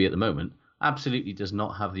 And rugby at the moment absolutely does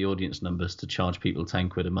not have the audience numbers to charge people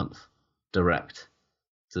 £10 a month direct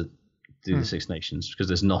to do the Six Nations, because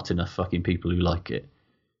there's not enough fucking people who like it.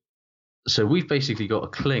 So we've basically got to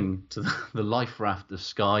cling to the life raft of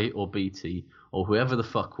Sky or BT or whoever the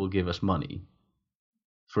fuck will give us money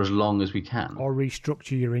for as long as we can. Or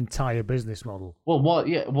restructure your entire business model. Well,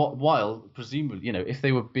 while presumably, if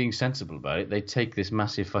they were being sensible about it, they'd take this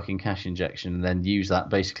massive fucking cash injection and then use that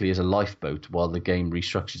basically as a lifeboat while the game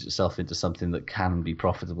restructures itself into something that can be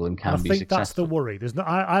profitable and can be successful. I think that's the worry.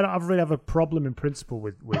 I don't really have a problem in principle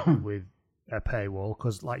with a paywall,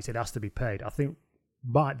 because, like you said, it has to be paid. I think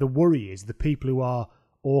the worry is the people who are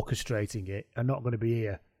orchestrating it are not going to be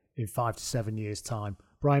here in 5 to 7 years' time.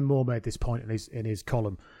 Brian Moore made this point in his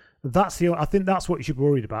column. I think that's what you should be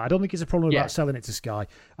worried about. I don't think it's a problem about selling it to Sky.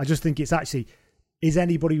 I just think it's actually, is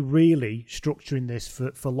anybody really structuring this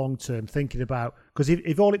for long term, thinking about, because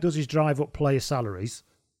if all it does is drive up player salaries,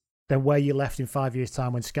 then where you're left in 5 years'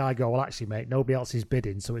 time when Sky go, well, actually, mate, nobody else is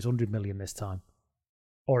bidding, so it's 100 million this time.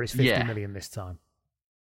 Or it's 50 million this time.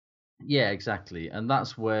 Yeah, exactly. And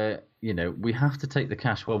that's where, we have to take the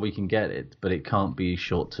cash while we can get it, but it can't be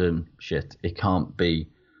short-term shit. It can't be,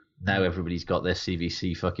 now everybody's got their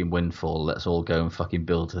CVC fucking windfall, let's all go and fucking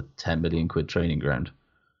build a 10 million quid training ground.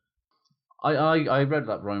 I read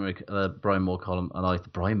that Brian Moore column, and the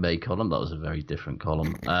Brian May column, that was a very different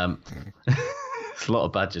column. It's a lot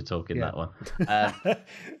of badger talk in that one.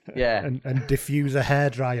 Yeah. And diffuser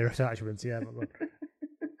hairdryer attachments, yeah.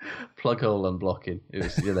 Plug hole unblocking. It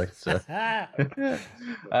was, so.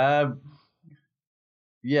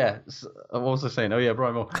 Yeah. What was I saying? Oh, yeah,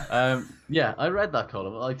 Brian Moore. Yeah, I read that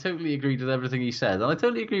column. I totally agreed with everything he said. And I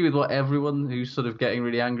totally agree with what everyone who's sort of getting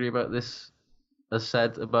really angry about this has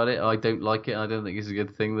said about it. I don't like it. I don't think it's a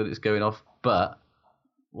good thing that it's going off. But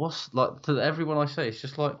to everyone I say, it's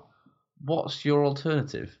just like, what's your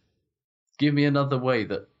alternative? Give me another way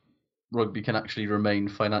that rugby can actually remain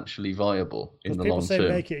financially viable in the long term. People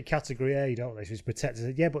say make it a category A, don't they? So it's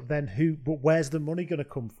protected. Yeah, but then where's the money going to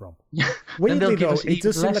come from? Weirdly, though, it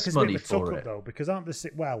does seem like it's a bit of a tuck-up, though, because a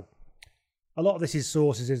lot of this is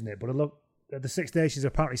sources, isn't it? But look, the Six Nations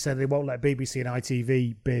apparently said they won't let BBC and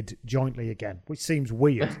ITV bid jointly again, which seems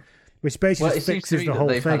weird. Which basically just fixes the whole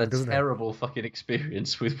thing, doesn't it? They've had a terrible fucking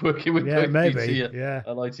experience with working with both BBC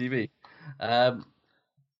and ITV.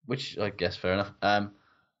 Which I guess fair enough.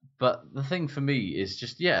 But the thing for me is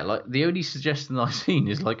just, the only suggestion I've seen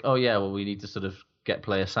is like, oh yeah, well, we need to sort of get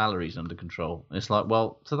player salaries under control. And it's like,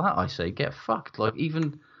 well, to that I say, get fucked. Like,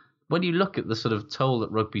 even when you look at the sort of toll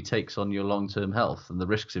that rugby takes on your long-term health and the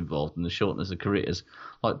risks involved and the shortness of careers,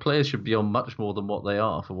 like, players should be on much more than what they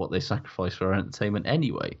are for what they sacrifice for our entertainment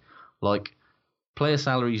anyway. Like, player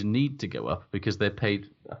salaries need to go up because they're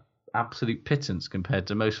paid absolute pittance compared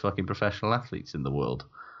to most fucking professional athletes in the world.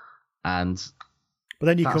 But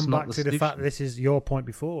then you come back to the fact that this is your point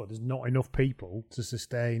before. There's not enough people to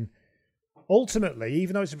sustain. Ultimately,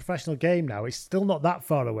 even though it's a professional game now, it's still not that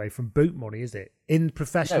far away from boot money, is it? In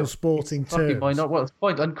professional sporting terms. Why not? Well,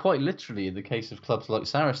 and quite literally, in the case of clubs like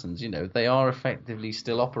Saracens, they are effectively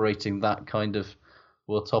still operating that kind of,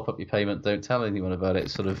 we'll top up your payment, don't tell anyone about it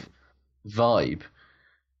sort of vibe.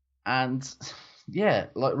 And yeah,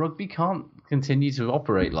 like, rugby can't continue to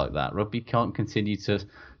operate like that. Rugby can't continue to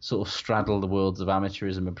sort of straddle the worlds of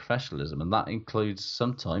amateurism and professionalism, and that includes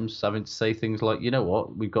sometimes having to say things like, you know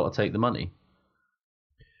what, we've got to take the money.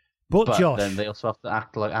 But Josh, then they also have to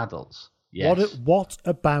act like adults. Yes. What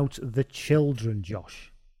about the children,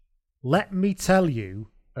 Josh? Let me tell you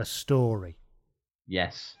a story.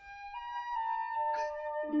 Yes.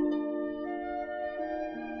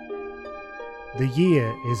 The year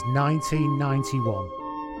is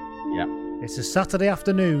 1991. Yeah. It's a Saturday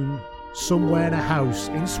afternoon. Somewhere in a house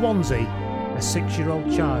in Swansea, a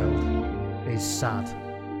 6-year-old child is sad.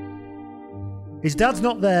 His dad's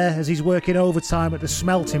not there as he's working overtime at the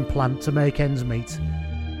smelting plant to make ends meet.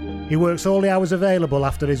 He works all the hours available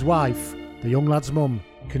after his wife, the young lad's mum,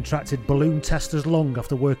 contracted balloon tester's lung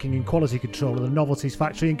after working in quality control at the novelties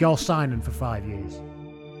factory in Gorsinan for 5 years.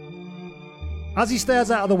 As he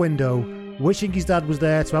stares out of the window, wishing his dad was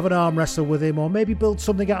there to have an arm wrestle with him or maybe build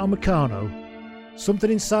something out on Meccano, something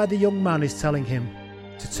inside the young man is telling him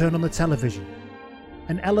to turn on the television.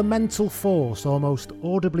 An elemental force almost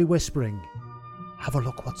audibly whispering, "Have a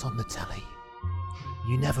look what's on the telly.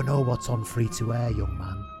 You never know what's on free-to-air, young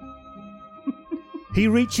man." He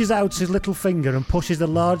reaches out his little finger and pushes the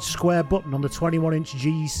large square button on the 21-inch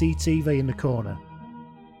GEC TV in the corner.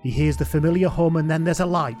 He hears the familiar hum, and then there's a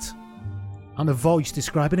light and a voice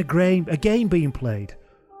describing a game being played.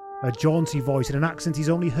 A jaunty voice in an accent he's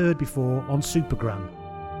only heard before on Supergram.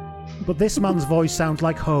 But this man's voice sounds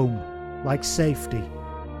like home, like safety,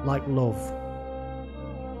 like love.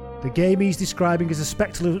 The game he's describing is a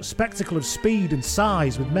spectacle of speed and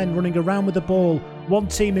size, with men running around with the ball, one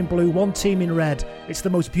team in blue, one team in red. It's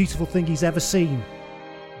the most beautiful thing he's ever seen.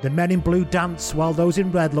 The men in blue dance, while those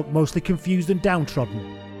in red look mostly confused and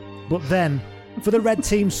downtrodden. But then, for the red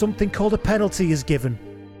team, something called a penalty is given.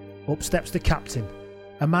 Up steps the captain,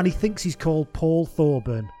 a man he thinks he's called Paul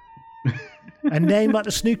Thorburn. A name like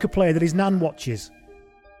the snooker player that his nan watches.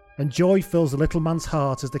 And joy fills the little man's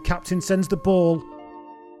heart as the captain sends the ball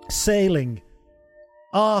sailing,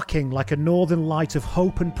 arcing like a northern light of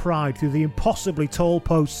hope and pride through the impossibly tall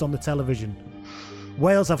posts on the television.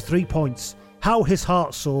 Wales have 3 points. How his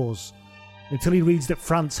heart soars. Until he reads that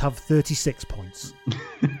France have 36 points.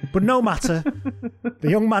 But no matter, the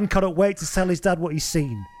young man cannot wait to tell his dad what he's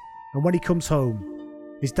seen. And when he comes home,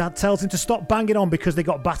 his dad tells him to stop banging on because they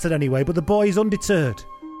got battered anyway, but the boy is undeterred.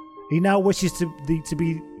 He now wishes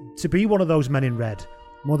to be one of those men in red,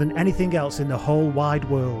 more than anything else in the whole wide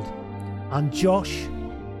world. And Josh,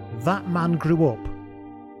 that man grew up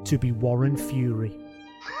to be Warren Fury.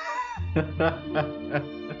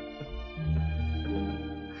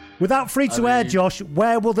 Without free-to-air, Josh,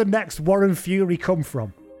 where will the next Warren Fury come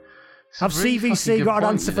from? Have really CVC got an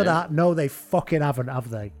answer for that? No, they fucking haven't,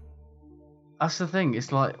 have they? That's the thing.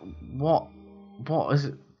 It's like, what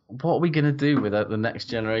are we going to do without the next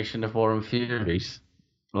generation of Warren Furies?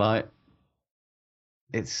 Like,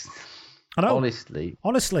 it's... I know.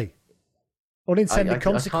 Honestly. Unintended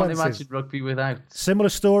consequences. I can't imagine rugby without. Similar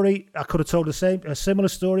story. I could have told a similar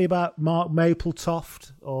story about Mark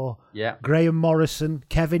Mapletoft or Graham Morrison,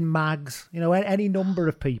 Kevin Maggs. Any number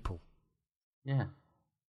of people. Yeah.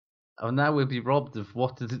 And now we'll be robbed of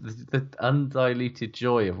what the undiluted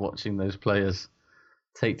joy of watching those players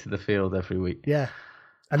take to the field every week. Yeah.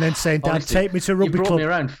 And then saying, Dad, take me to a rugby club. You brought me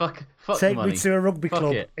around. Fuck take money. Me to a rugby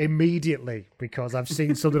club it. Immediately because I've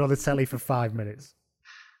seen something on the telly for 5 minutes.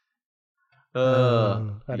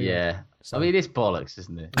 Anyway, yeah. So. I mean, it's bollocks,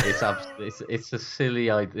 isn't it? It's a silly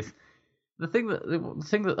idea. The thing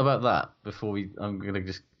that about that I'm going to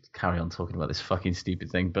just carry on talking about this fucking stupid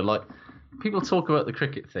thing. But like, people talk about the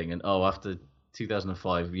cricket thing and after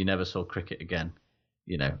 2005 you never saw cricket again,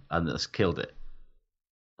 and that's killed it.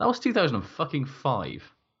 That was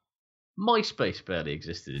 2005. MySpace barely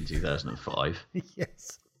existed in 2005.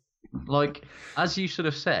 Yes. Like, as you sort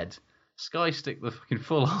of said, Sky stick the fucking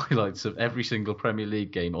full highlights of every single Premier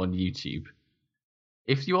League game on YouTube.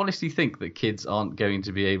 If you honestly think that kids aren't going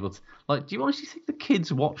to be able to... Like, do you honestly think the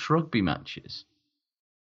kids watch rugby matches?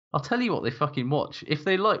 I'll tell you what they fucking watch. If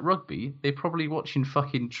they like rugby, they're probably watching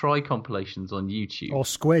fucking try compilations on YouTube. Or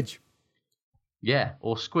Squidge. Yeah,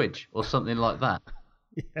 or Squidge, or something like that.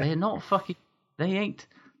 Yeah. They're not fucking... They ain't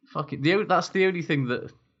fucking... That's the only thing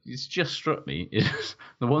that... It's just struck me is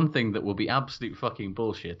the one thing that will be absolute fucking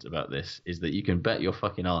bullshit about this is that you can bet your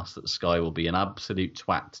fucking ass that Sky will be an absolute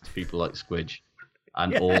twat to people like Squidge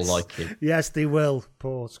and all like him. Yes, they will.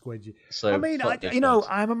 Poor Squidge. So, I mean,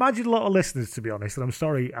 I'm imagining a lot of listeners, to be honest, and I'm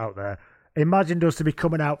sorry out there, imagined us to be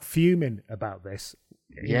coming out fuming about this.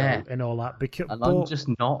 And all that. I'm just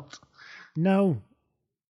not. No.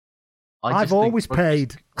 I've always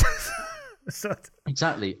paid.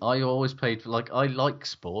 Exactly. I always paid for, I like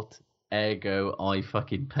sport, ergo I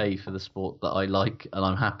fucking pay for the sport that I like, and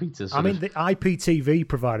I'm happy to the IPTV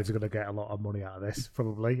providers are going to get a lot of money out of this,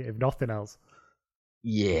 probably, if nothing else.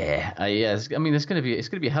 Yeah. I mean, it's going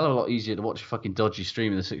to be a hell of a lot easier to watch a fucking dodgy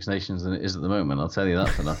stream in the Six Nations than it is at the moment, I'll tell you that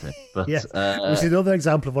for nothing. But yes. Which is another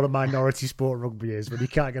example of what a minority sport rugby is, when you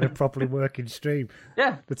can't get a properly working stream.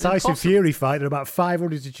 Yeah. The Tyson Fury fight, there are about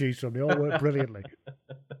 500 to choose from. They all work brilliantly.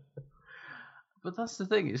 But that's the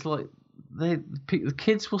thing. It's like the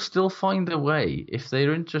kids will still find a way if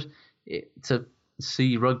they're interested to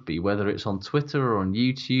see rugby, whether it's on Twitter or on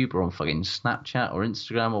YouTube or on fucking Snapchat or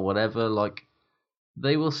Instagram or whatever. Like,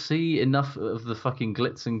 they will see enough of the fucking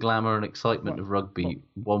glitz and glamour and excitement of rugby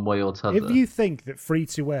one way or t'other. If you think that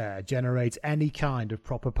free-to-air generates any kind of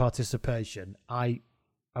proper participation, I've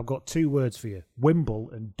got 2 words for you: Wimble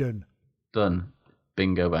and done. Done.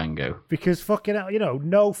 Bingo bango. Because fucking hell,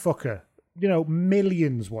 no fucker.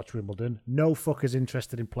 Millions watch Wimbledon. No fuckers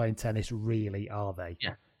interested in playing tennis, really, are they?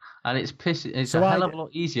 Yeah. And it's a hell of a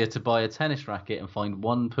lot easier to buy a tennis racket and find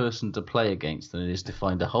one person to play against than it is to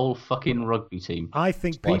find a whole fucking rugby team. I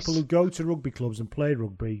think people who go to rugby clubs and play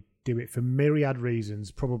rugby do it for myriad reasons.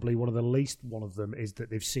 Probably one of the least one of them is that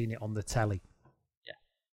they've seen it on the telly. Yeah.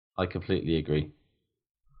 I completely agree.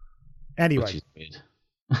 Anyway. Which is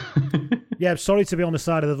weird. Yeah, sorry to be on the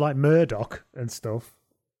side of Murdoch and stuff.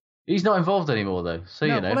 He's not involved anymore, though. So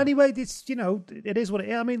no, well, anyway, it's it is what it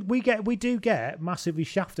is. I mean, we do get massively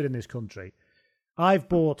shafted in this country. I've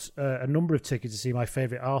bought a number of tickets to see my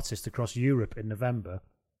favourite artist across Europe in November.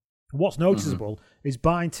 What's noticeable is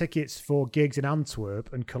buying tickets for gigs in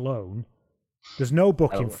Antwerp and Cologne. There's no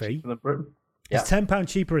booking fee. It's £10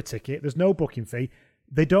 cheaper a ticket. There's no booking fee.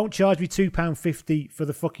 They don't charge me £2.50 for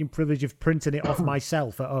the fucking privilege of printing it off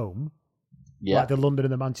myself at home, like the London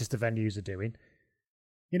and the Manchester venues are doing.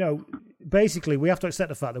 Basically, we have to accept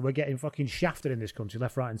the fact that we're getting fucking shafted in this country,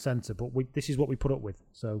 left, right, and centre. But this is what we put up with.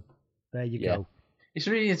 So there you go. It's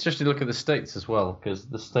really interesting to look at the States as well, because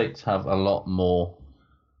the States have a lot more.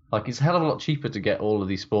 Like, it's a hell of a lot cheaper to get all of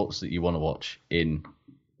these sports that you want to watch in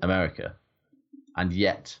America. and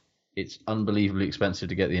yet it's unbelievably expensive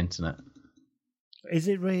to get the internet. Is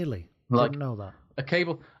it really? I didn't know that.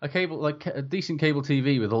 A decent cable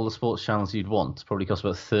TV with all the sports channels you'd want probably costs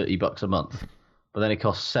about $30 a month, but then it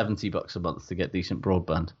costs $70 a month to get decent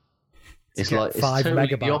broadband. It's like 5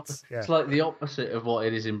 megabytes. It's like the opposite of what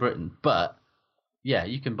it is in Britain. But yeah,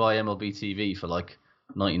 you can buy MLB TV for like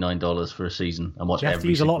 $99 for a season and watch. They have every to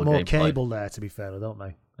use a lot more game cable there, to be fair, don't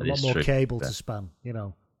they? A lot more cable to span. You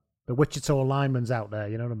know, the Wichita linemen's out there.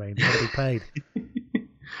 You know what I mean? They've got to be paid.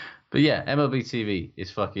 But yeah, MLB TV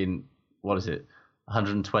is fucking, what is it?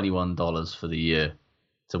 $121 for the year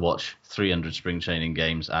to watch 300 spring training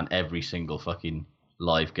games and every single fucking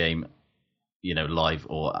live game, live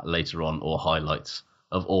or later on, or highlights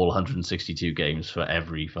of all 162 games for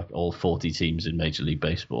all 40 teams in Major League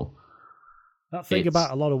Baseball. That thing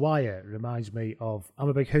about a lot of wire reminds me of, I'm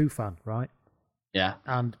a big Who fan, right? Yeah.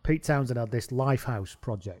 And Pete Townsend had this Lifehouse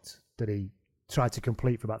project that he tried to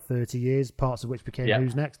complete for about 30 years, parts of which became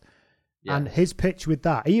Who's Next. Yeah. And his pitch with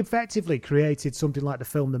that, he effectively created something like the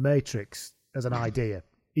film The Matrix as an idea.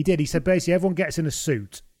 He did. He said basically everyone gets in a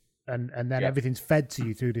suit and then everything's fed to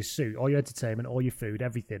you through this suit, all your entertainment, all your food,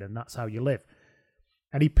 everything, and that's how you live.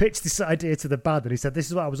 And he pitched this idea to the band and he said, this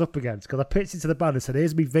is what I was up against, because I pitched it to the band and said,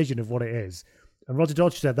 here's my vision of what it is. And Roger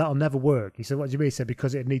Dodge said, that'll never work. He said, what do you mean? He said,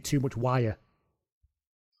 because it'd need too much wire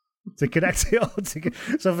to connect it all together.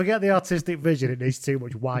 So forget the artistic vision, it needs too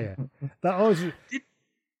much wire. That always...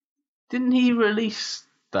 Didn't he release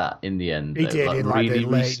that in the end? He did, in like the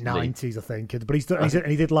late 90s, I think. But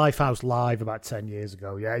he did Lifehouse Live about 10 years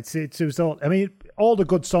ago. Yeah, it was all... I mean, all the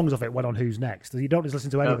good songs of it went on Who's Next. You don't just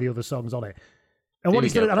listen to any of the other songs on it. And what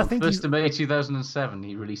he's doing, and I think 1st of May 2007,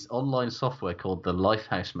 he released online software called the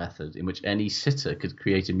Lifehouse Method, in which any sitter could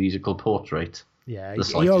create a musical portrait. Yeah, he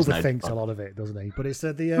overthinks a lot of it, doesn't he? But it's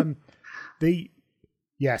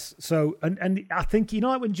yes. So, and I think,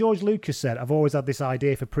 like when George Lucas said, I've always had this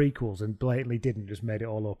idea for prequels and blatantly didn't, just made it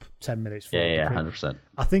all up 10 minutes. Yeah, 100%.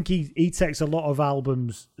 I think he takes a lot of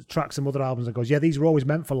albums, tracks some other albums and goes, yeah, these were always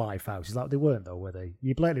meant for Lifehouse. He's like, they weren't though, were they?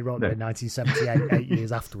 You blatantly wrote them in 1978, 8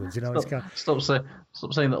 years afterwards. You know, Stop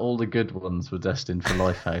saying that all the good ones were destined for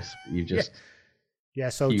Lifehouse. You just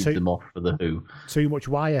so queued them off for the Who. Too much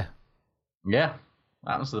wire. Yeah,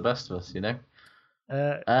 happens to the best of us,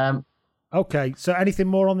 Okay, so anything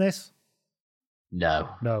more on this?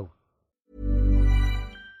 No.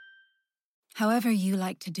 However you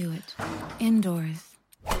like to do it. Indoors,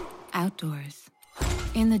 outdoors,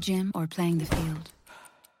 in the gym or playing the field.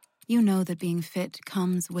 You know that being fit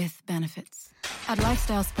comes with benefits. At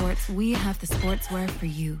Lifestyle Sports, we have the sportswear for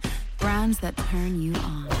you. Brands that turn you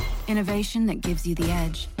on. Innovation that gives you the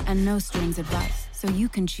edge. And no strings advice, so you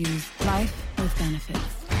can choose life with benefits.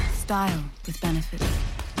 Style with benefits.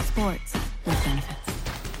 Sports with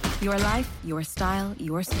benefits. Your life, your style,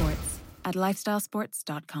 your sports. At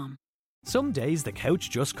lifestylesports.com. Some days the couch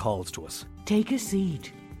just calls to us. Take a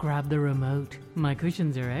seat. Grab the remote. My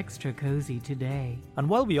cushions are extra cozy today. And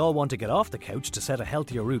while we all want to get off the couch to set a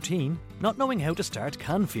healthier routine, not knowing how to start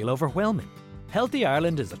can feel overwhelming. Healthy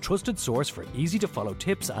Ireland is a trusted source for easy-to-follow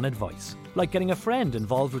tips and advice, like getting a friend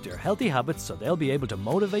involved with your healthy habits so they'll be able to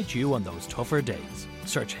motivate you on those tougher days.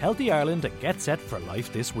 Search Healthy Ireland and get set for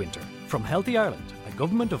life this winter. From Healthy Ireland, a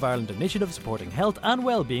Government of Ireland initiative supporting health and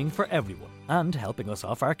well-being for everyone and helping us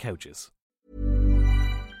off our couches.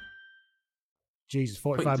 Jesus,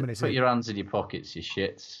 45 minutes in. Put your hands in your pockets, you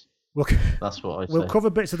shits. That's what I say. We'll cover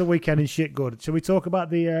bits of the weekend in shit good. Shall we talk about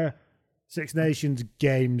the Six Nations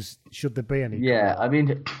games, should there be any? Yeah, I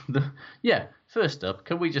mean, first up,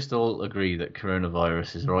 can we just all agree that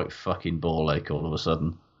coronavirus is a right fucking ball ache all of a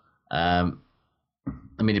sudden? I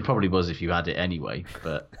mean, it probably was if you had it anyway,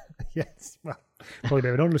 but... Yes, well, probably a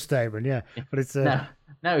bit of an understatement, yeah. But it's... Now,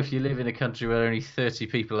 if you live in a country where only 30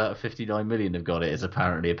 people out of 59 million have got it, it's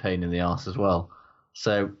apparently a pain in the arse as well.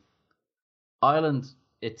 So, Ireland,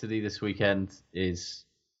 Italy this weekend is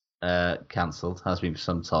cancelled, has been for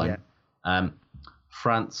some time. Yeah.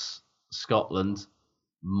 France, Scotland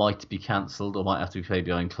might be cancelled or might have to be played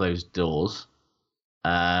behind closed doors.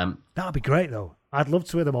 That'd be great, though. I'd love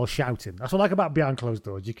to hear them all shouting. That's what I like about behind closed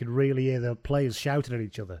doors. You can really hear the players shouting at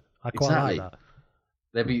each other. I quite like that.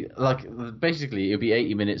 There'd be basically it'd be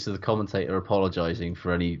 80 minutes of the commentator apologising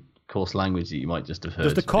for any coarse language that you might just have heard.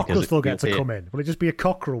 Does the cockerel still get to come in? Will it just be a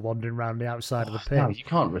cockerel wandering around the outside of the pit? No, you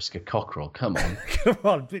can't risk a cockerel. Come on. Come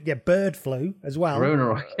on. Yeah, bird flu as well.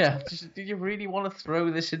 Corona. Yeah. Did you really want to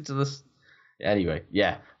throw this into this? Anyway,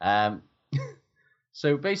 yeah.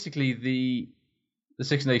 So basically, the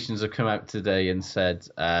Six Nations have come out today and said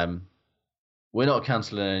we're not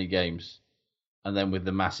cancelling any games, and then with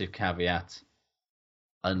the massive caveat,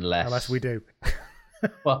 Unless we do.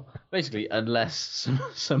 Well, basically, unless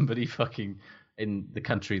somebody fucking in the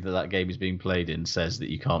country that game is being played in says that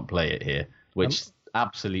you can't play it here, which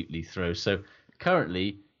absolutely throws. So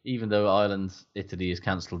currently, even though Italy is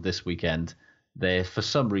cancelled this weekend, they're for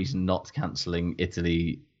some reason not cancelling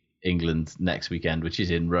Italy-England next weekend, which is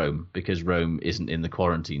in Rome, because Rome isn't in the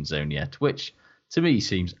quarantine zone yet, which to me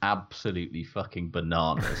seems absolutely fucking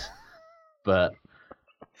bananas. But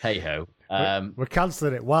hey-ho. We're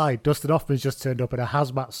cancelling it. Why? Dustin Hoffman's just turned up in a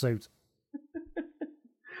hazmat suit.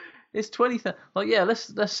 It's 20,000.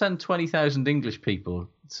 Let's send 20,000 English people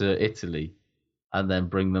to Italy, and then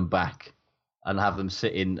bring them back, and have them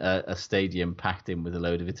sit in a stadium packed in with a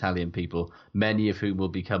load of Italian people, many of whom will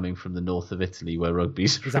be coming from the north of Italy, where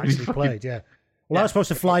rugby's really actually played. Yeah. Well, I was supposed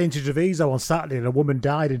to fly into Treviso on Saturday, and a woman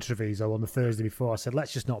died in Treviso on the Thursday before. I said,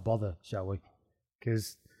 let's just not bother, shall we?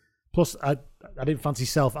 Because plus, I didn't fancy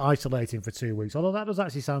self-isolating for 2 weeks, although that does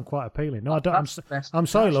actually sound quite appealing. No, I don't. I'm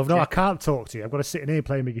sorry, love. No, I can't talk to you. I've got to sit in here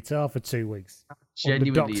playing my guitar for 2 weeks.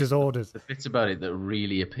 Genuinely, the doctor's orders. The bits about it that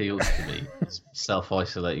really appeals to me is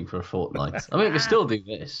self-isolating for a fortnight. I mean, we can still do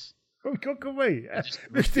this. Could we?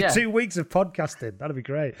 2 weeks of podcasting. That'd be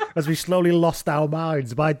great. As we slowly lost our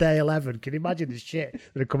minds by day 11. Can you imagine the shit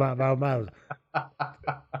that had come out of our mouths?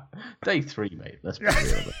 Day 3, mate. Let's be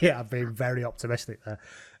real. Yeah, I've been very optimistic there.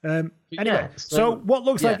 Anyway, so what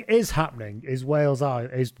looks like is happening is Wales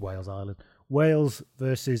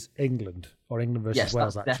versus England, or England versus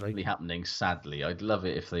Wales. That's definitely happening. Sadly, I'd love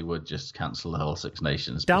it if they would just cancel the whole Six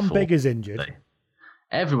Nations. Dan Biggar's injured.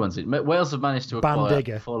 Everyone's in. Wales have managed to acquire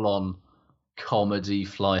a full-on comedy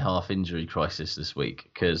fly-half injury crisis this week,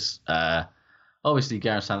 because obviously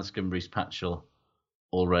Gareth Hanscom, Reece Patchell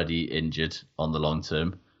already injured on the long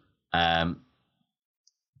term. Dan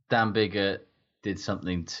Biggar did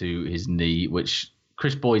something to his knee, which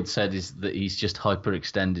Chris Boyd said is that he's just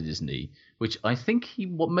hyperextended his knee, which I think he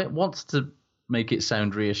wants to make it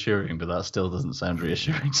sound reassuring, but that still doesn't sound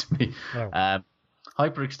reassuring to me. Oh.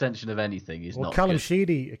 Hyperextension of anything is not Callum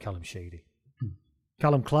good.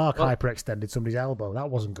 Callum Clark hyperextended somebody's elbow. That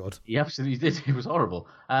wasn't good. He absolutely did. It was horrible.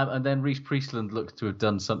 And then Reece Priestland looked to have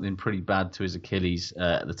done something pretty bad to his Achilles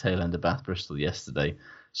at the tail end of Bath Bristol yesterday.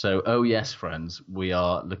 So, oh yes, friends, we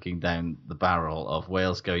are looking down the barrel of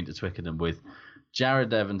Wales going to Twickenham with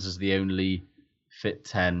Jared Evans as the only fit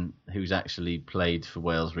 10 who's actually played for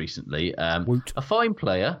Wales recently. A fine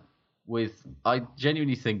player with, I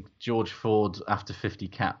genuinely think, George Ford after 50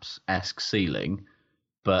 caps-esque ceiling,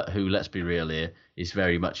 but who, let's be real here, is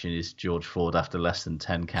very much in his George Ford after less than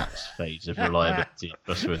 10 caps phase of reliability and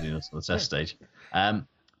trustworthiness on the test stage. But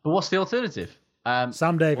what's the alternative?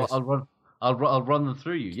 Sam Davis. Well, I'll run them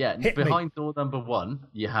through you. Yeah, Hit behind me. door number 1,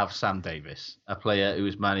 you have Sam Davis, a player who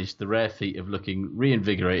has managed the rare feat of looking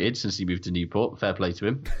reinvigorated since he moved to Newport. Fair play to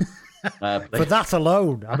him. For that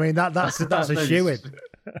alone, I mean that's a shoo-in.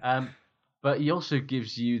 But he also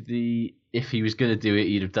gives you the, if he was going to do it,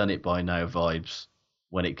 he'd have done it by now vibes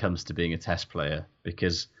when it comes to being a test player.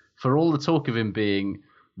 Because for all the talk of him being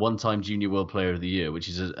one-time Junior World Player of the Year, which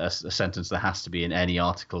is a sentence that has to be in any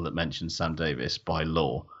article that mentions Sam Davis by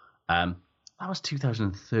law, that was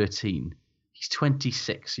 2013. He's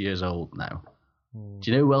 26 years old now.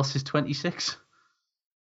 Do you know who else is 26?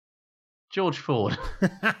 George Ford.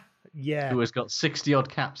 Yeah. Who has got 60-odd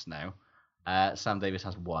caps now. Sam Davis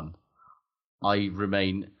has 1. I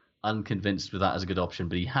remain unconvinced with that as a good option,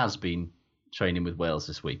 but he has been training with Wales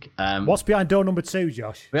this week. What's behind door number 2,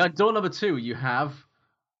 Josh? Behind door number 2, you have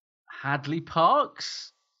Hadley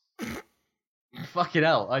Parks. Fucking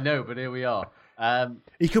hell, I know, but here we are.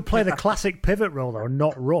 He could play the classic pivot role, though, and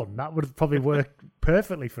not run. That would probably work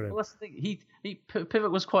perfectly for him. Well, that's the thing.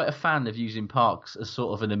 Pivot was quite a fan of using Parks as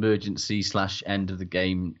sort of an emergency / end of the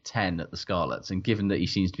game 10 at the Scarlets. And given that he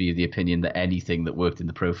seems to be of the opinion that anything that worked in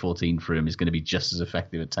the Pro 14 for him is going to be just as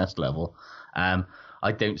effective at test level,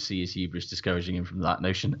 I don't see his hubris discouraging him from that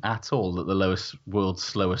notion at all, that the world's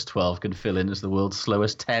slowest 12 can fill in as the world's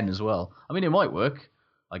slowest 10 as well. I mean, it might work,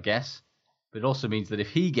 I guess. But it also means that if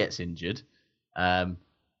he gets injured, and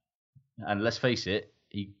let's face it,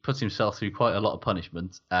 he puts himself through quite a lot of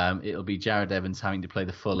punishment. It'll be Jared Evans having to play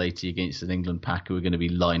the full 80 against an England pack who are going to be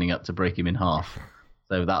lining up to break him in half.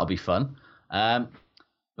 So that'll be fun.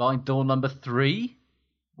 Behind door number 3,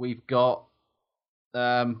 we've got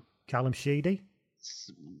Callum Sheedy.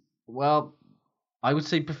 Well, I would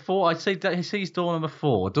say I'd say he's door number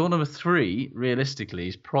 4. Door number 3, realistically,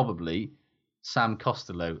 is probably Sam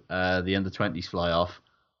Costello, the under-20s fly-off,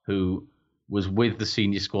 who was with the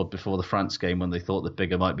senior squad before the France game when they thought that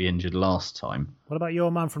Biggar might be injured last time. What about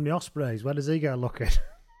your man from the Ospreys? Where does he go looking?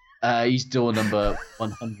 He's door number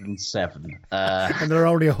 107. And there are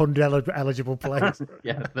only 100 eligible players.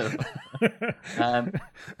 Yeah.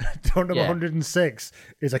 Door number 106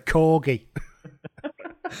 is a corgi.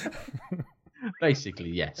 Basically,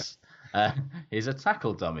 yes. He's a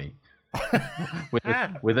tackle dummy with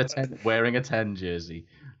a 10, wearing a 10 jersey.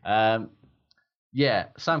 Sam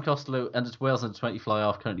Costello, and Wales under-20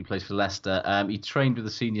 fly-half, currently plays for Leicester. He trained with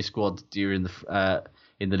the senior squad during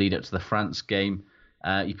in the lead-up to the France game.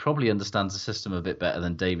 He probably understands the system a bit better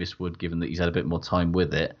than Davis would, given that he's had a bit more time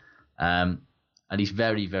with it. And he's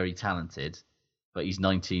very, very talented. But he's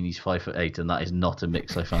 19, he's 5'8", and that is not a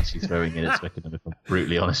mix I fancy throwing in at Twickenham, if I'm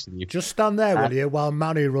brutally honest with you. Just stand there, will you, while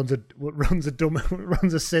Manu runs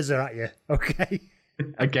a scissor at you, okay?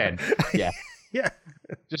 Again, yeah. Yeah.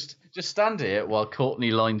 Just stand here while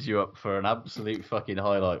Courtney lines you up for an absolute fucking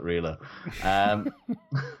highlight reeler.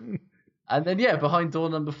 And then, behind door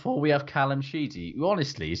number 4, we have Callum Sheedy, who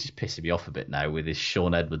honestly is just pissing me off a bit now with his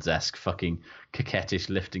Shaun Edwards-esque fucking coquettish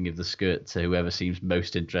lifting of the skirt to whoever seems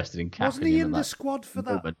most interested in capping. Wasn't he in the squad for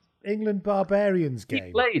that England Barbarians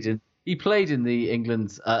game? He played in the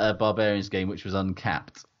England Barbarians game, which was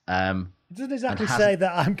uncapped. It doesn't exactly say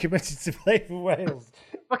that I'm committed to play for Wales.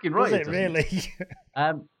 Fucking right. Does it really?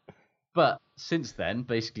 But since then,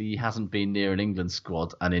 basically, he hasn't been near an England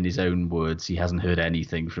squad, and in his own words, he hasn't heard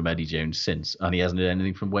anything from Eddie Jones since, and he hasn't heard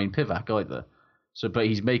anything from Wayne Pivac either. But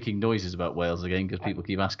he's making noises about Wales again because people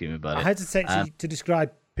keep asking him about it. I hesitate to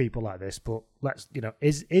describe people like this, but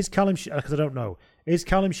is Callum? Because I don't know, is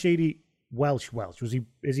Callum Sheedy Welsh?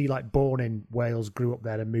 Is he like born in Wales, grew up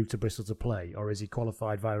there, and moved to Bristol to play, or is he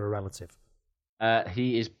qualified via a relative?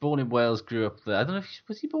 He is born in Wales, grew up there. I don't know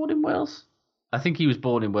was he born in Wales? I think he was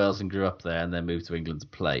born in Wales and grew up there and then moved to England to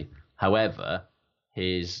play. However,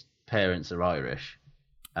 his parents are Irish.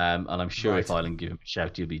 And I'm sure if Ireland give him a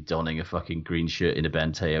shout, he'll be donning a fucking green shirt in a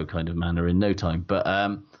Benteo kind of manner in no time. But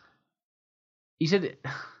he said...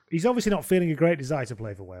 He's obviously not feeling a great desire to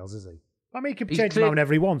play for Wales, is he? I mean, he can change his mind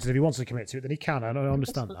whenever he wants, and if he wants to commit to it, then he can. I don't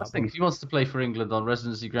understand that. If he wants to play for England on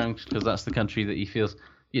residency grounds, because that's the country that he feels...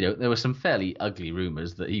 there were some fairly ugly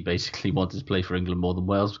rumours that he basically wanted to play for England more than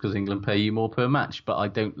Wales because England pay you more per match. But I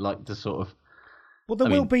don't like to sort of... Well, there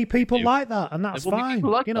will be people like that, and that's fine.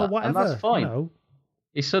 Whatever. And that's fine.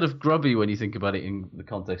 It's sort of grubby when you think about it in the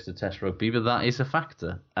context of Test rugby, but that is a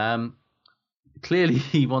factor. Clearly,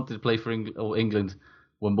 he wanted to play for England, or England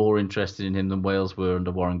were more interested in him than Wales were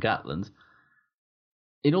under Warren Gatland.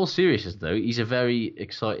 In all seriousness, though, he's a very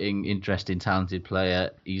exciting, interesting, talented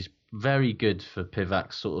player. He's very good for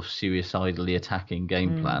Pivac's sort of suicidally attacking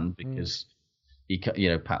game plan because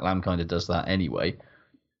Pat Lam kind of does that anyway.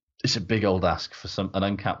 It's a big old ask for an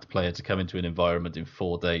uncapped player to come into an environment in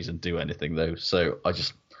 4 days and do anything, though. So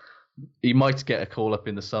he might get a call up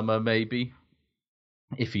in the summer, maybe,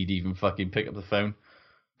 if he'd even fucking pick up the phone.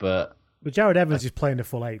 But Jared Evans is playing the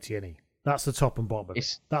full 80, isn't he? That's the top and bottom.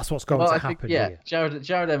 That's what's going to happen here. Jared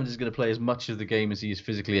Evans is going to play as much of the game as he is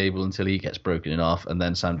physically able until he gets broken in half, and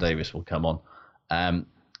then Sam Davis will come on.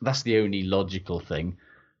 That's the only logical thing.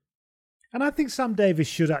 And I think Sam Davis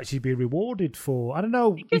should actually be rewarded for... I don't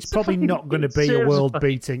know, he's probably not going to be a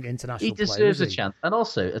world-beating international player. He deserves a chance. And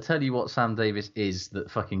also, I tell you what Sam Davis is that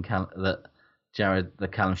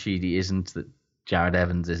Callum Sheedy isn't, that Jared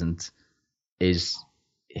Evans isn't, is...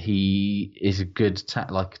 He is a good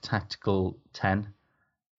tactical 10.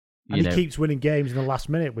 And he keeps winning games in the last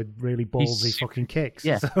minute with really ballsy fucking kicks.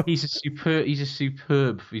 Yeah, so. He's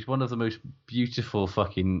superb. He's one of the most beautiful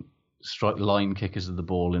fucking line kickers of the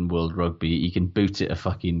ball in world rugby. He can boot it a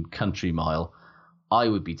fucking country mile. I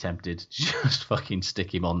would be tempted to just fucking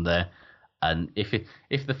stick him on there. And if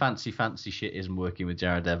the fancy shit isn't working with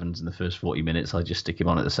Jared Evans in the first 40 minutes, I'd just stick him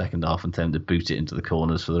on at the second half and tell him to boot it into the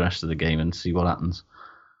corners for the rest of the game and see what happens.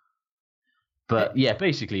 But yeah,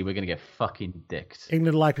 basically, we're going to get fucking dicked.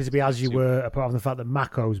 England likely to be as you were, apart from the fact that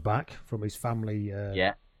Mako's back from his family.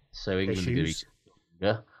 So England are going to be.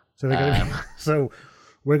 So they're going to. So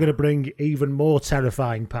we're going to bring even more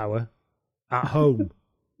terrifying power at home.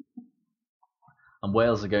 And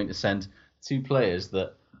Wales are going to send 2 players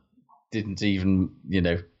that didn't even,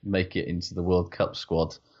 make it into the World Cup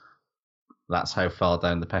squad. That's how far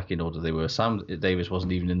down the pecking order they were. Sam Davis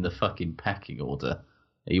wasn't even in the fucking pecking order.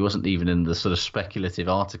 He wasn't even in the sort of speculative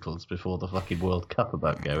articles before the fucking World Cup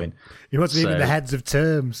about going. He wasn't even in the heads of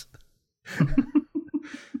terms.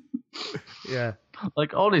 Yeah.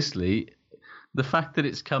 Like, honestly, the fact that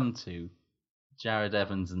it's come to Jared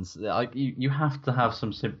Evans and you have to have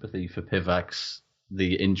some sympathy for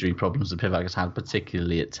the injury problems that Pivac has had,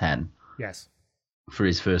 particularly at 10. Yes. For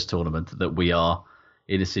his first tournament, that we are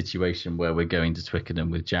in a situation where we're going to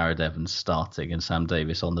Twickenham with Jared Evans starting and Sam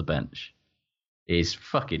Davis on the bench is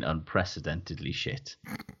fucking unprecedentedly shit.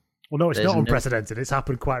 Well, no, it's not unprecedented. It's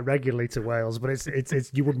happened quite regularly to Wales, but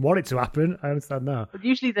it's you wouldn't want it to happen. I understand that. But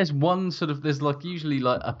usually there's usually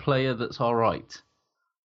a player that's all right,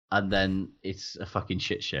 and then it's a fucking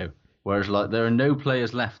shit show. Whereas there are no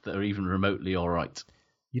players left that are even remotely all right.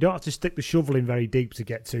 You don't have to stick the shovel in very deep to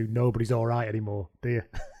get to nobody's all right anymore, do you?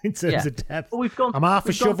 In terms of depth. Well, I'm half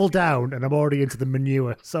a shovel down and I'm already into the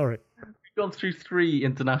manure. Sorry. We've gone through 3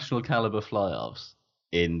 international caliber fly-offs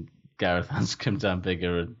in Gareth Anscombe, Dan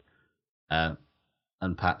Biggar and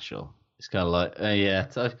Patchell. It's kind of like,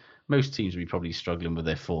 most teams would be probably struggling with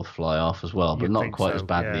their 4th fly-off as well, but not quite as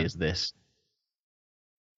badly as this.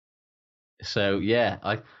 So, yeah,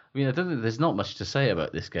 I mean, I don't think there's not much to say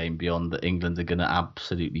about this game beyond that England are going to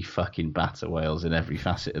absolutely fucking batter Wales in every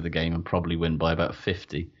facet of the game and probably win by about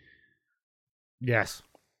 50. Yes.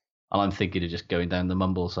 And I'm thinking of just going down the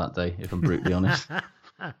mumbles that day, if I'm brutally honest. No,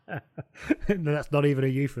 that's not even a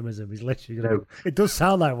euphemism. He's literally going to... It does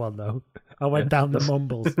sound like one, though. I went down the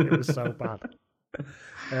mumbles. It was so bad.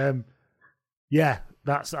 I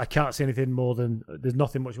can't see anything more than... There's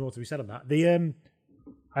nothing much more to be said on that.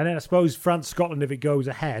 And then I suppose France-Scotland, if it goes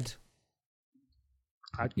ahead,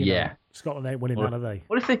 Scotland ain't winning that, are they?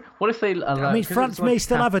 What if they? I mean, France may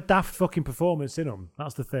still have a daft fucking performance in them.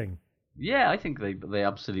 That's the thing. Yeah, I think they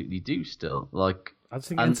absolutely do still. I just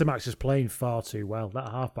think Intermax is playing far too well. That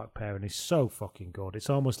halfback pairing is so fucking good. It's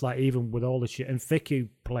almost like even with all the shit, and Fickou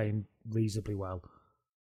playing reasonably well.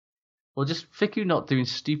 Well, just Fickou not doing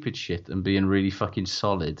stupid shit and being really fucking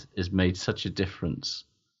solid has made such a difference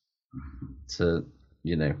to...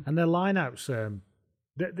 And their lineouts,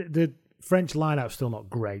 the French lineout's still not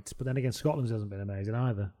great, but then again, Scotland's hasn't been amazing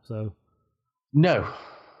either. So no,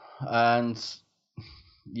 and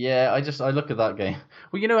yeah, I look at that game.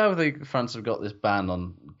 Well, you know how France have got this ban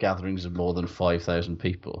on gatherings of more than 5,000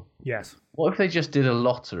 people. Yes. What if they just did a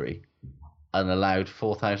lottery and allowed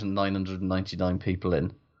 4,999 people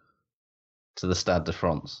in to the Stade de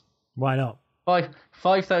France? Why not?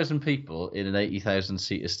 5,000 people in an 80,000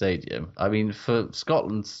 seater stadium. I mean, for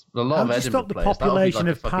Scotland, a lot of Edinburgh stop the players, population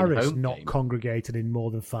of Paris not game. Congregated in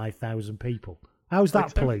more than 5,000 people? How's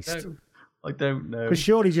that policed? I don't know. Because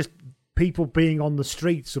surely just people being on the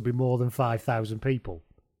streets will be more than 5,000 people.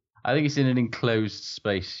 I think it's in an enclosed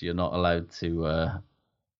space. You're not allowed to.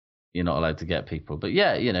 You're not allowed to get people. But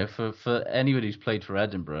yeah, for anybody who's played for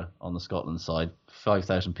Edinburgh on the Scotland side,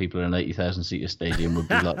 5,000 people in an 80,000 seater stadium would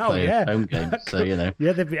be like playing home games. So, Yeah,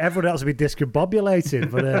 everyone else would be discombobulated,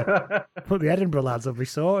 but the Edinburgh lads will be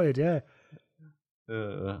sorted, yeah.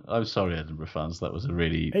 I'm sorry, Edinburgh fans. That was a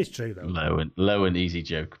really it's true, though. low and easy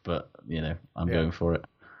joke, but, I'm going for it.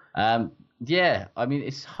 I mean,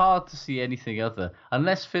 it's hard to see anything other,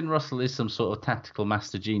 unless Finn Russell is some sort of tactical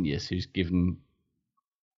master genius who's given...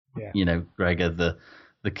 Gregor, the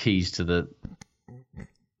keys to the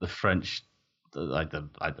French. I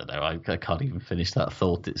don't know. I can't even finish that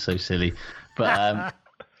thought. It's so silly. But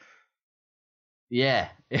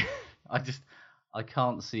I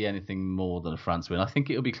can't see anything more than a France win. I think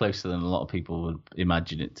it'll be closer than a lot of people would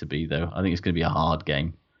imagine it to be, though. I think it's going to be a hard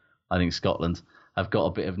game. I think Scotland have got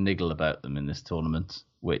a bit of niggle about them in this tournament,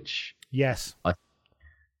 which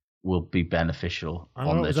will be beneficial. I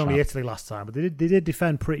know it was only Italy last time, but they did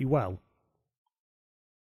defend pretty well.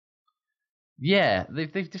 Yeah,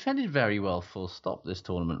 they've defended very well, full stop, this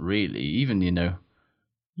tournament, really. Even though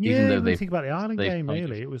they think about the Ireland game,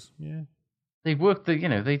 really, it was They worked.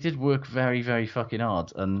 They did work very, very fucking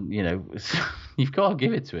hard, and you've got to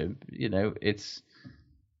give it to him. It's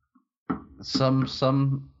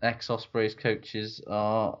some ex-Ospreys coaches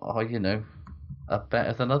are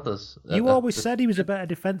better than others. You always said he was a better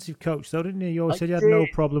defensive coach, though, didn't you? You always said you had no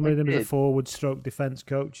problem with him as a forward-stroke defence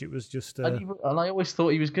coach. It was just... And I always thought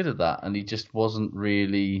he was good at that, and he just wasn't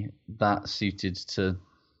really that suited to,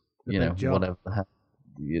 whatever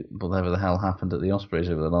the hell happened at the Ospreys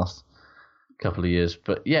over the last couple of years.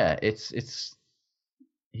 But yeah,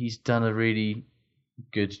 he's done a really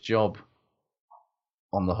good job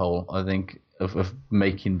on the whole, I think, of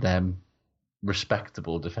making them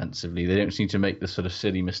respectable defensively. They don't seem to make the sort of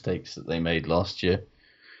silly mistakes that they made last year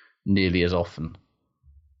nearly as often.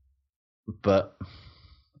 But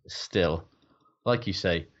still, like you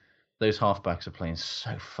say, those halfbacks are playing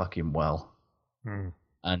so fucking well.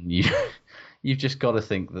 And you've just got to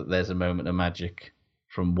think that there's a moment of magic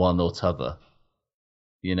from one or t'other.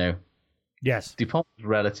 Yes. Dupont was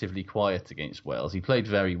relatively quiet against Wales. He played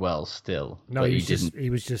very well still. No, he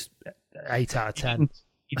was just 8 out of 10.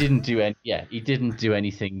 He didn't do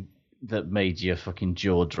anything that made your fucking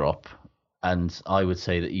jaw drop. And I would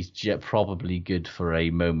say that he's probably good for a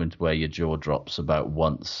moment where your jaw drops about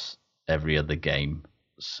once every other game.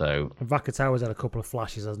 So and Vakatawa's had a couple of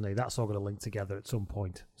flashes, hasn't he? That's all going to link together at some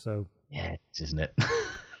point. So yeah, isn't it?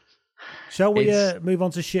 Shall we move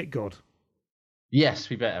on to shit good? Yes,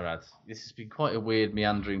 we better, Ad. This has been quite a weird,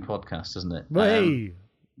 meandering podcast, hasn't it? Well, hey,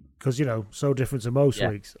 because so different to most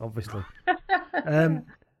weeks, obviously.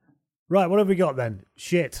 Right, what have we got then?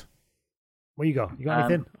 Shit. What you got? You got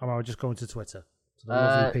anything? Or am I just going to Twitter? To the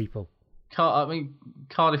lovely people.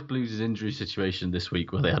 Cardiff Blues' injury situation this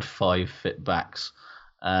week where they had 5 fit backs.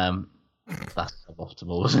 That's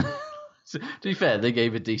suboptimal, wasn't it? So, to be fair, they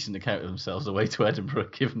gave a decent account of themselves away to Edinburgh,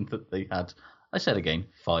 given that they had, I said again,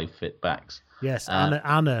 5 fit backs. Yes,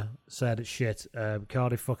 Anna said shit.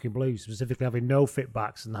 Cardiff fucking Blues, specifically having no fit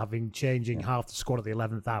backs and changing half the squad at the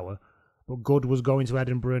 11th hour. But Good was going to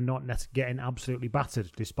Edinburgh and not getting absolutely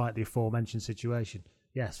battered, despite the aforementioned situation.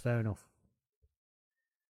 Yes, fair enough.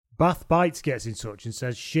 Bath Bites gets in touch and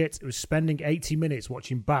says, shit, it was spending 80 minutes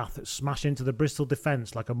watching Bath smash into the Bristol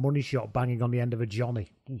defence like a money shot banging on the end of a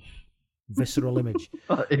Johnny. Visceral image.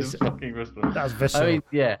 That is fucking visceral. That's visceral. I mean,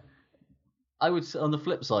 yeah. I would, on the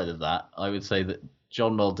flip side of that, I would say that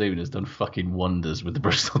John Muldoon has done fucking wonders with the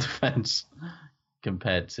Bristol defence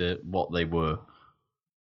compared to what they were.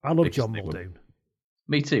 I love John Muldoon.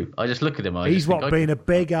 Me too. I just look at him. He's what being a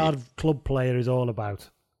big, hard club player is all about.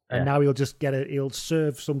 And now he'll just he'll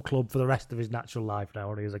serve some club for the rest of his natural life now,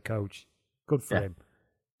 only as a coach. Good for him.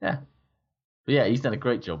 Yeah. But yeah, he's done a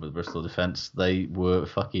great job with the Bristol defence. They were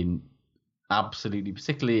fucking absolutely,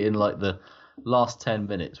 particularly in like the last 10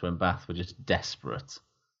 minutes when Bath were just desperate.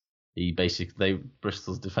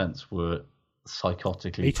 Bristol's defence were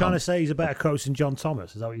psychotically. Are you trying to say he's a better coach than John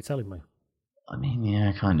Thomas? Is that what you're telling me? I mean,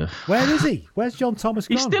 yeah, kind of. Where is he? Where's John Thomas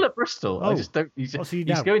gone? He's still at Bristol. Oh. I just don't. He's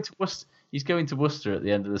going to Worcester. He's going to Worcester at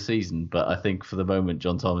the end of the season, but I think for the moment,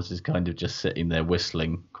 John Thomas is kind of just sitting there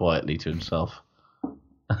whistling quietly to himself.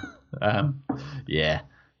 Yeah.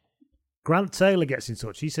 Grant Taylor gets in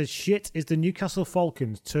touch. He says, shit is the Newcastle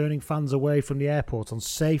Falcons turning fans away from the airport on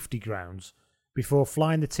safety grounds before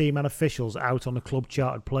flying the team and officials out on a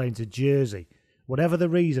club-chartered plane to Jersey. Whatever the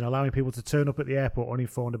reason, allowing people to turn up at the airport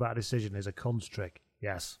uninformed about a decision is a cons trick.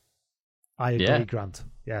 Yes. I agree, Grant.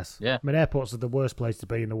 Yes. Yeah. I mean, airports are the worst place to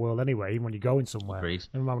be in the world anyway, even when you're going somewhere. Agreed.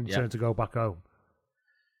 Never mind when you turn to go back home.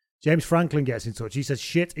 James Franklin gets in touch. He says,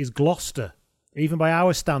 shit is Gloucester. Even by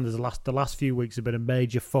our standards, the last few weeks have been a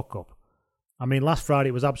major fuck-up. I mean, last Friday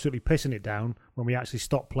it was absolutely pissing it down when we actually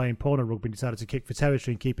stopped playing corner rugby and decided to kick for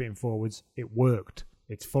territory and keep it in forwards. It worked.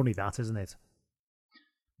 It's funny that, isn't it?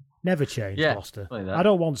 Never change, Gloucester. I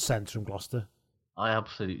don't want sense from Gloucester. I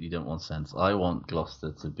absolutely don't want sense. I want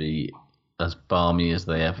Gloucester to be as balmy as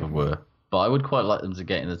they ever were. But I would quite like them to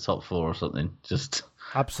get in the top 4 or something. Just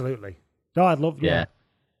absolutely. No, I'd love. Yeah.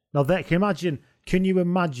 Now, can you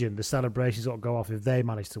imagine the celebrations that will go off if they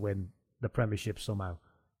manage to win the Premiership somehow?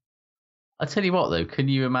 I tell you what, though, can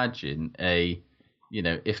you imagine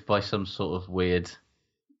if by some sort of weird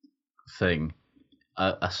thing,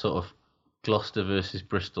 a sort of Gloucester versus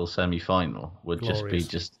Bristol semi-final would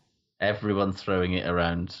just everyone throwing it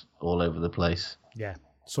around all over the place. Yeah,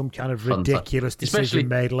 some kind of ridiculous decision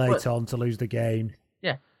made late on to lose the game.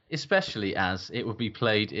 Yeah, especially as it would be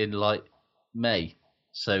played in like May,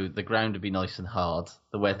 so the ground would be nice and hard,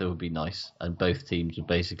 the weather would be nice, and both teams would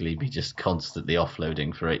basically be just constantly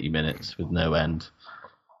offloading for 80 minutes with no end.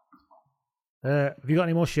 Have you got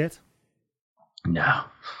any more shit? No.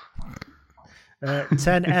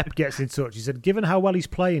 10ep gets in touch. He said, given how well he's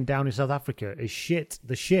playing down in South Africa, the shit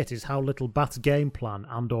is how little Bath's game plan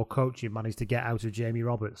and or coaching managed to get out of Jamie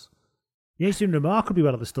Roberts. He's doing remarkably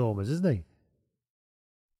well at the Stormers, isn't he?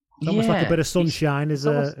 It's almost like a bit of sunshine has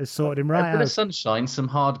sorted him right out. A bit of sunshine, some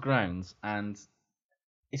hard grounds, and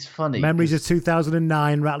it's funny. Memories of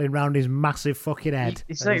 2009 rattling around his massive fucking head.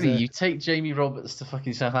 Exactly. You take Jamie Roberts to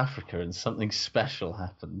fucking South Africa and something special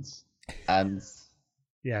happens. And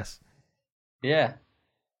yes. Yeah.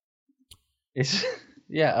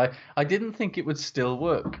 I didn't think it would still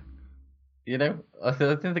work. I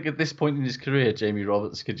didn't think at this point in his career Jamie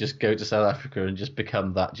Roberts could just go to South Africa and just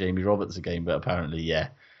become that Jamie Roberts again, but apparently, yeah.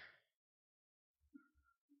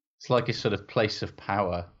 It's like a sort of place of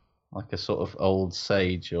power, like a sort of old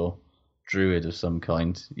sage or druid of some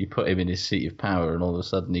kind. You put him in his seat of power and all of a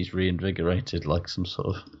sudden he's reinvigorated like some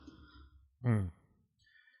sort of...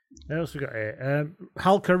 What else we got here?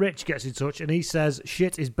 Halka Rich gets in touch and he says,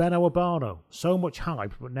 shit is Ben Owabano. So much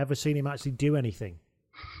hype, but never seen him actually do anything.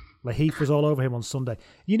 Laheath was all over him on Sunday.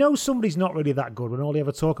 Somebody's not really that good when all you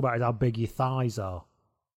ever talk about is how big your thighs are.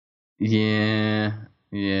 Yeah,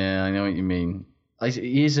 I know what you mean.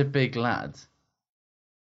 He is a big lad.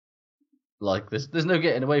 Like, there's no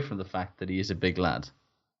getting away from the fact that he is a big lad.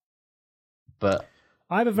 But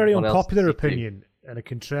I have a very unpopular opinion and a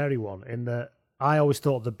contrary one in that I always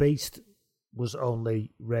thought the Beast was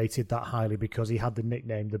only rated that highly because he had the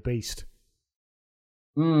nickname the Beast.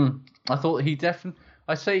 I thought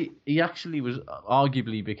I'd say he actually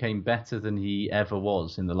arguably became better than he ever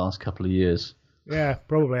was in the last couple of years. Yeah,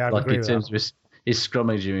 probably. I'd agree with that. In terms of his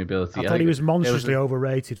scrummaging ability. I thought he was monstrously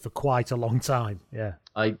overrated for quite a long time. Yeah.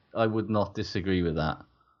 I would not disagree with that.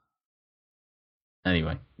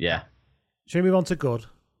 Anyway, yeah. Should we move on to good?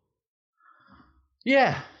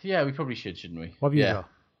 Yeah, we probably should, shouldn't we? What have you got?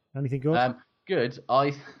 Anything good? Good.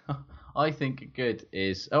 I think good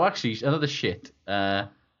is... Oh, actually, another shit. I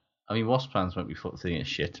mean, Wasp fans won't be thinking it's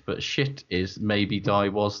shit, but shit is maybe Dai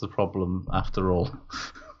was the problem after all.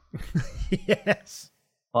 Yes.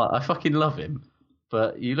 I fucking love him,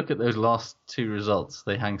 but you look at those last two results,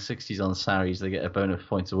 they hang 60s on Sarries, they get a bonus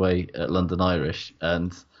point away at London Irish,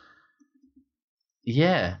 and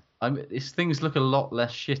yeah, things look a lot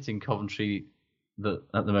less shit in Coventry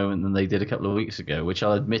at the moment than they did a couple of weeks ago, which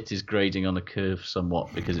I'll admit is grading on a curve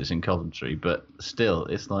somewhat because it's in Coventry, but still,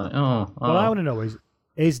 it's like, What I want to know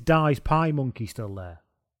is Dai's pie monkey still there?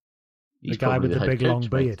 The guy with the big long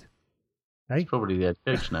beard. Hey? He's probably the head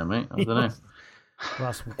coach now, mate. I don't know.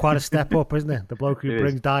 Well, that's quite a step up, isn't it? The bloke who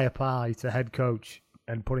brings Dai a pie to head coach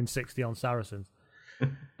and putting 60 on Saracens.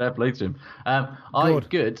 Fair play to him.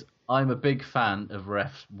 I'm a big fan of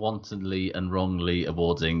refs wantonly and wrongly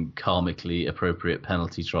awarding karmically appropriate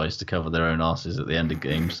penalty tries to cover their own arses at the end of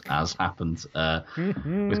games, as happened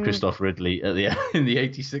with Christoph Ridley in the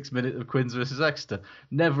 86th minute of Quins versus Exeter.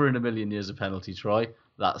 Never in a million years a penalty try.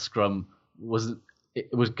 That scrum was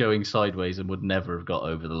going sideways and would never have got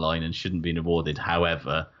over the line and shouldn't have been awarded.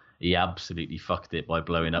 However, he absolutely fucked it by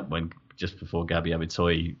blowing up when just before Gabby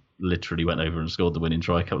Abitoy literally went over and scored the winning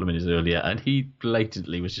try a couple of minutes earlier, and he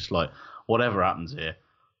blatantly was just like, whatever happens here,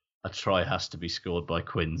 a try has to be scored by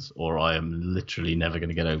Quins or I am literally never going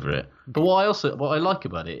to get over it. But what I like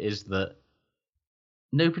about it is that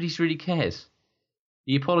nobody's really cares.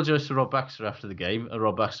 He apologised to Rob Baxter after the game, and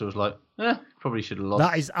Rob Baxter was like, probably should have lost.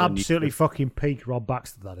 That is absolutely fucking peak Rob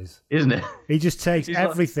Baxter, that is. Isn't it? He just takes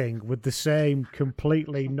everything with the same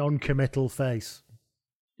completely non-committal face.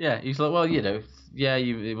 Yeah, he's like, well,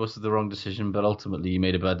 it was the wrong decision, but ultimately you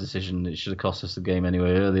made a bad decision. It should have cost us the game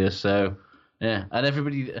anyway earlier, so... Yeah, and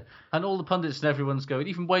everybody, and all the pundits and everyone's going,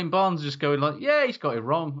 even Wayne Barnes is just going like, yeah, he's got it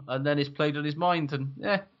wrong, and then it's played on his mind, and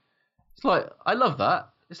it's like, I love that.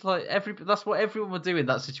 It's like that's what everyone would do in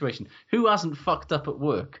that situation. Who hasn't fucked up at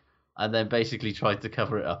work and then basically tried to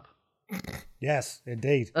cover it up? Yes,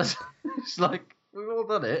 indeed. It's like, we've all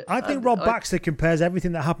done it. I think Rob Baxter compares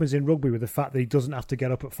everything that happens in rugby with the fact that he doesn't have to get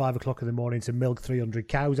up at 5 o'clock in the morning to milk 300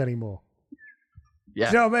 cows anymore. Yeah.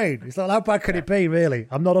 Do you know what I mean? It's like, how bad could it be, really?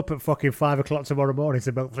 I'm not up at fucking 5 o'clock tomorrow morning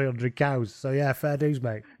to milk 300 cows. So, yeah, fair dues,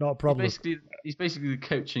 mate. Not a problem. He's basically the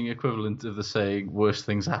coaching equivalent of the saying, worse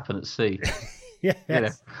things happen at sea. Yes. You know,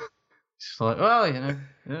 it's like, well,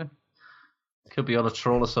 could be on a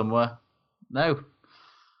trawler somewhere. No.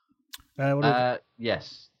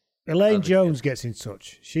 Yes. Elaine Jones gets in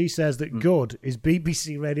touch. She says that good is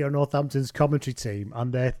BBC Radio Northampton's commentary team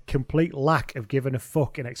and their complete lack of giving a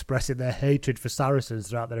fuck in expressing their hatred for Saracens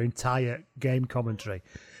throughout their entire game commentary.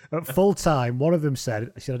 At full time, one of them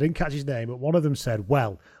said, I didn't catch his name, but one of them said,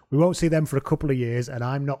 well, we won't see them for a couple of years and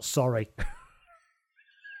I'm not sorry.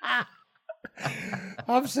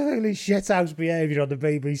 Absolutely shithouse behaviour on the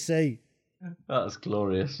BBC. That's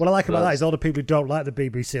glorious. What I like about that is all the people who don't like the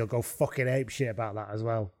BBC will go fucking ape shit about that as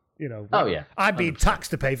well. You know. Oh yeah. I'm being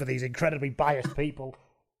taxed to pay for these incredibly biased people.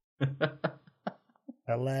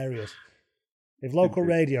 Hilarious. If local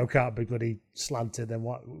radio can't be bloody slanted, then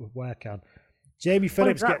where can? Jamie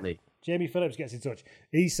Phillips gets in touch.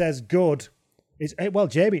 He says good is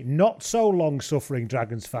Jamie, not so long suffering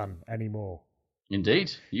Dragons fan anymore.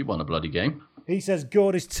 Indeed, you won a bloody game. He says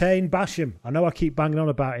good is Tane Basham. I know I keep banging on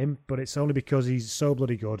about him, but it's only because he's so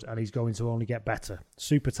bloody good and he's going to only get better.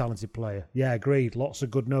 Super talented player. Yeah, agreed. Lots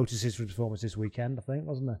of good notices for his performance this weekend, I think,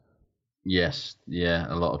 wasn't there? Yes, yeah.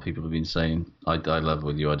 A lot of people have been saying, I love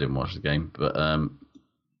with you, I didn't watch the game, but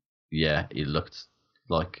it looked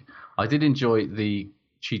like... I did enjoy the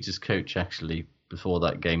Cheetahs coach, actually, before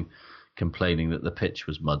that game, complaining that the pitch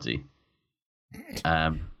was muddy.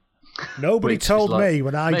 Nobody told me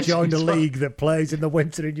when I joined a league that plays in the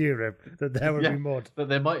winter in Europe that there would be mud. But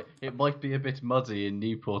it might be a bit muddy in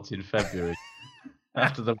Newport in February.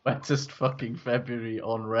 After the wettest fucking February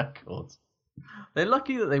on record. They're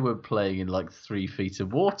lucky that they weren't playing in like 3 feet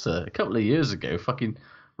of water. A couple of years ago, fucking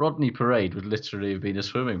Rodney Parade would literally have been a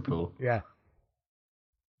swimming pool. Yeah.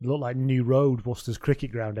 It looked like New Road, Worcester's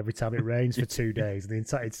cricket ground, every time it rains for 2 days.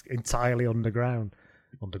 It's entirely underground.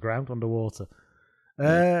 Underwater. What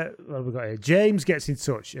have we got here? James gets in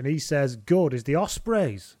touch and he says, good is the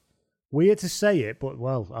Ospreys. Weird to say it, but,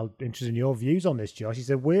 well, I'm interested in your views on this, Josh. He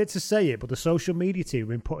said, weird to say it, but the social media team have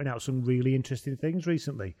been putting out some really interesting things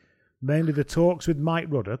recently. Mainly the talks with Mike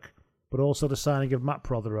Ruddock, but also the signing of Matt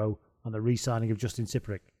Prothero and the re-signing of Justin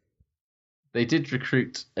Tipuric. They did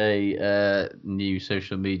recruit a new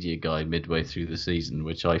social media guy midway through the season,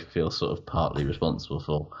 which I feel sort of partly responsible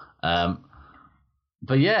for.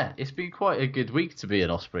 But yeah, it's been quite a good week to be an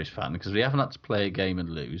Ospreys fan because we haven't had to play a game and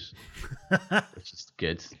lose, which is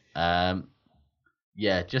good.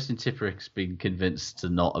 Yeah, Justin Tippuric's been convinced to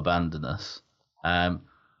not abandon us.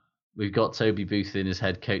 We've got Toby Boothyn as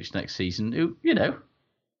head coach next season, who, you know...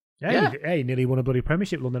 Hey, nearly won a bloody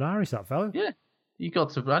Premiership, London Irish, that fella. Yeah, he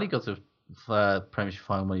got to Premiership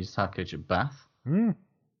final when he was attack coach at Bath.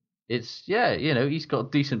 It's, he's got a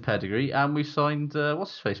decent pedigree, and we've signed,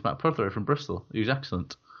 Matt Prothero from Bristol, who's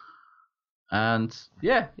excellent. And,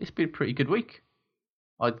 yeah, it's been a pretty good week.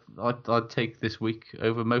 I'd take this week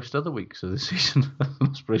over most other weeks of the season as an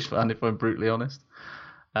Ospreys fan, if I'm brutally honest.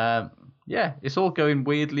 Yeah, it's all going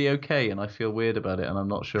weirdly okay, and I feel weird about it, and I'm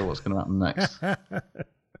not sure what's going to happen next.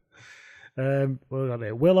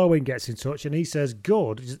 Will Owen gets in touch and he says,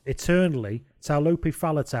 good, eternally, Taulupe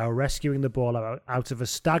Faletau rescuing the ball out of a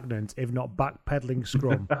stagnant, if not backpedaling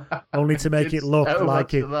scrum, only to make it look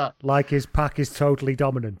like his pack is totally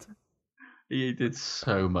dominant. He did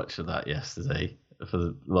so much of that yesterday.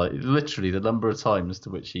 Literally the number of times to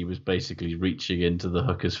which he was basically reaching into the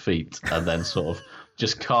hooker's feet and then sort of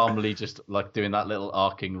just calmly just like doing that little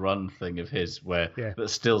arcing run thing of his that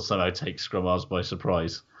still somehow takes scrum halves by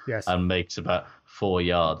surprise. Yes. And makes about 4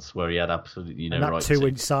 yards where he had absolutely no right to. And that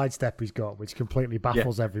 2-inch sidestep he's got, which completely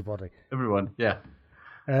baffles everybody. Everyone, yeah.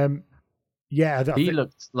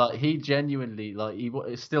 He genuinely,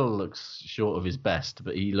 he still looks short of his best,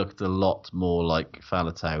 but he looked a lot more like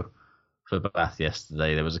Faletau for Bath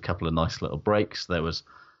yesterday. There was a couple of nice little breaks. There was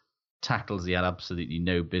tackles he had absolutely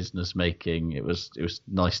no business making. It was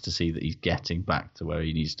nice to see that he's getting back to where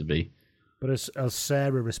he needs to be. But as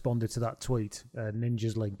Sarah responded to that tweet,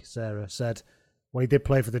 Ninja's Link, Sarah said, when he did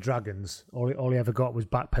play for the Dragons, all he ever got was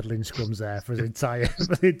backpedaling scrums there for his entire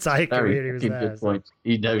career. He was there. Good point.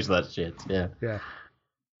 He knows that shit. Yeah. Yeah.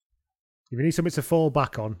 If you need something to fall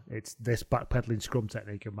back on, it's this backpedaling scrum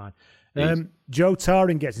technique of mine. Joe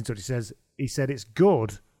Taring gets in touch. He said it's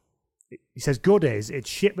good. He says good is it's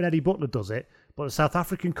shit when Eddie Butler does it, but a South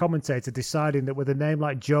African commentator deciding that with a name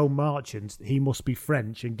like Joe Marchant, he must be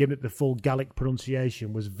French and giving it the full Gallic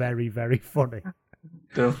pronunciation was very, very funny.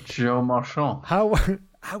 Joe Marchant. I'm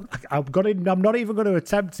not even going to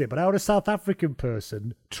attempt it, but how would a South African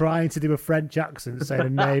person trying to do a French accent say a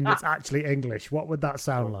name that's actually English? What would that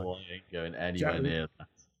sound like? I ain't going anywhere near that.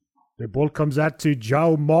 The ball comes out to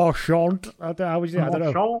Joe Marchant. I don't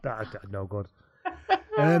know. No good.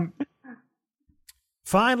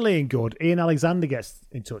 Finally, in good, Ian Alexander gets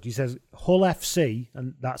in touch. He says Hull FC,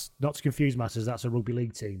 and that's not to confuse matters, that's a rugby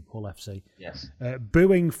league team, Hull FC. Yes.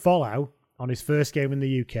 Booing Follow on his first game in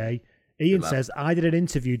the UK. Ian says, I did an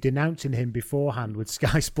interview denouncing him beforehand with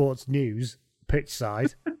Sky Sports News, pitch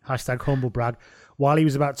side, #humblebrag, while he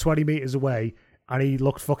was about 20 metres away, and he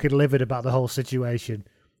looked fucking livid about the whole situation.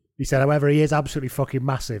 He said, however, he is absolutely fucking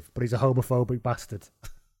massive, but he's a homophobic bastard.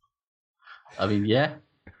 I mean, yeah.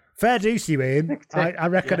 Fair dues to you, Ian. I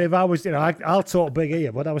reckon if I was, I'll talk big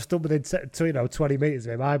here, but I was still within 20 metres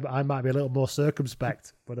of him, I might be a little more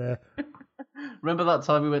circumspect. But remember that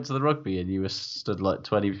time we went to the rugby and you were stood like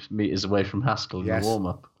 20 metres away from Haskell in the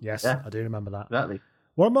warm-up? Yes, yeah. I do remember that. Exactly.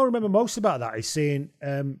 What I remember most about that is seeing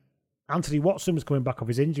Anthony Watson was coming back off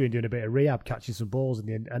his injury and doing a bit of rehab, catching some balls in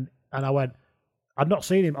the end, and I went, I'd not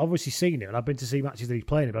seen him, obviously seen him, and I've been to see matches that he's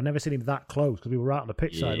playing in, but I've never seen him that close because we were out on the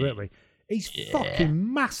pitch side, weren't we? He's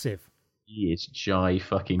fucking massive. He is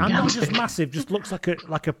fucking and not just massive, just looks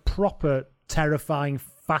like a proper terrifying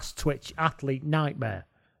fast twitch athlete nightmare.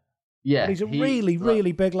 Yeah, but he's a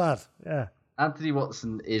really big lad. Yeah. Anthony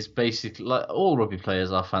Watson is basically like all rugby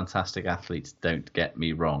players are fantastic athletes. Don't get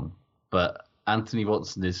me wrong, but Anthony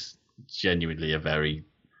Watson is genuinely a very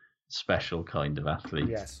special kind of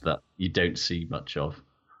athlete that you don't see much of.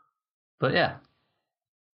 But yeah,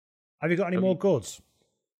 have you got any more goods?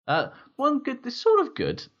 One good, this sort of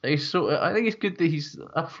good. I think it's good that he's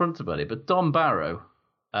upfront about it. But Dom Barrow,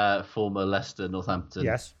 former Leicester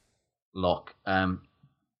Northampton lock,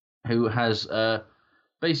 who has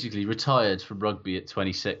basically retired from rugby at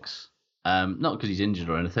 26. Not because he's injured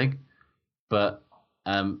or anything, but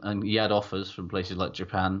and he had offers from places like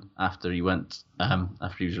Japan after he went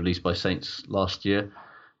after he was released by Saints last year.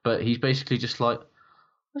 But he's basically just like,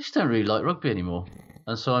 I just don't really like rugby anymore,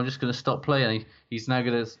 and so I'm just going to stop playing. He's now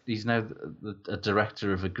a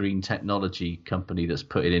director of a green technology company that's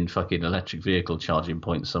putting in fucking electric vehicle charging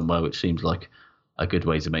points somewhere, which seems like a good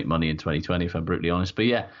way to make money in 2020, if I'm brutally honest. But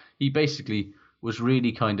yeah, he basically was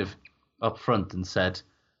really kind of upfront and said,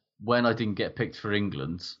 when I didn't get picked for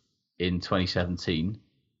England in 2017,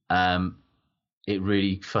 it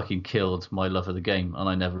really fucking killed my love of the game, and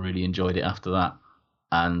I never really enjoyed it after that.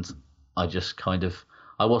 And I just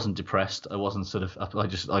I wasn't depressed. I wasn't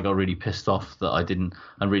I got really pissed off that I didn't,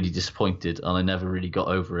 and really disappointed, and I never really got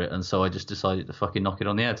over it. And so I just decided to fucking knock it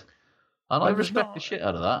on the head. And I respect the shit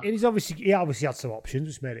out of that. He obviously had some options,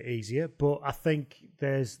 which made it easier. But I think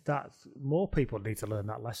more people need to learn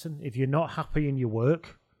that lesson. If you're not happy in your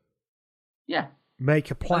work,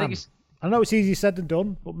 make a plan. I know it's easier said than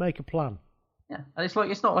done, but make a plan. Yeah, and it's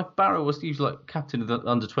not like Barrow was like captain of the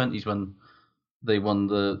under-20s when they won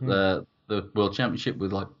the World Championship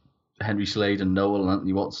with like Henry Slade and Noel and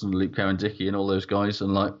Anthony Watson and Luke Cowan-Dickey and all those guys,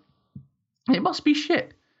 and like it must be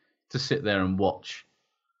shit to sit there and watch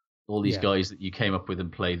all these guys that you came up with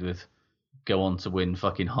and played with go on to win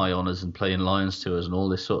fucking high honours and play in Lions tours and all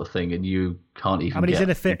this sort of thing, and you can't even.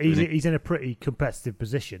 He's in a pretty competitive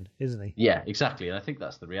position, isn't he? Yeah, exactly, and I think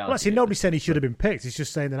that's the reality. Well, actually, nobody's saying he should have been picked. He's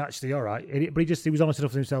just saying that actually, all right, but he was honest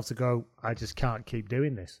enough with himself to go, I just can't keep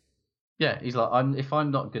doing this. Yeah, he's like, if I'm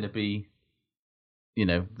not going to be,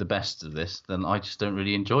 the best of this, then I just don't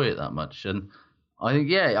really enjoy it that much. And I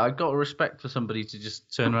think, I got a respect for somebody to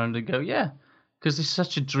just turn around and go, because it's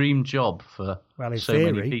such a dream job for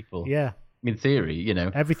many people. Yeah. In theory,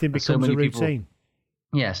 everything becomes a routine.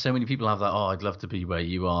 So many people have that, I'd love to be where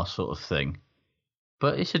you are sort of thing.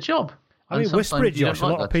 But it's a job. I mean, whisper it, Josh, a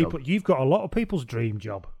lot of people, you've got a lot of people's dream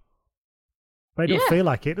job. But it don't feel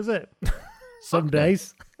like it, does it? Some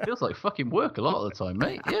days. Feels like fucking work a lot of the time,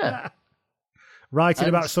 mate. Yeah. Writing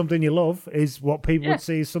about something you love is what people would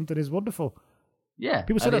see as something is wonderful. Yeah.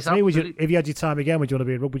 People say that to me, if you had your time again, would you want to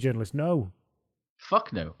be a rugby journalist? No.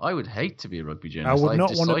 Fuck no. I would hate to be a rugby journalist. I would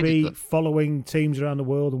not want to be following teams around the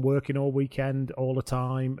world and working all weekend, all the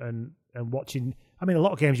time, and watching. I mean, a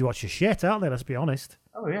lot of games you watch are shit, aren't they? Let's be honest.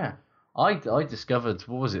 Oh, yeah. I discovered,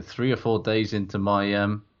 3 or 4 days into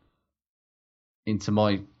my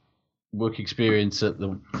work experience at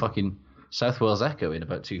the fucking South Wales Echo in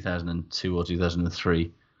about 2002 or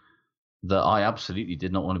 2003 that I absolutely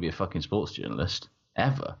did not want to be a fucking sports journalist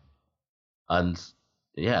ever. And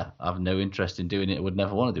I have no interest in doing it. Would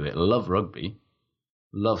never want to do it. Love rugby,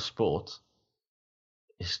 love sport.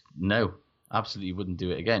 Absolutely wouldn't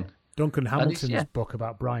do it again. Duncan Hamilton's book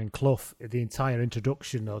about Brian Clough, the entire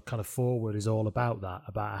introduction or kind of forward is all about that,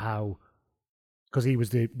 about how, because he was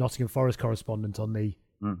the Nottingham Forest correspondent on the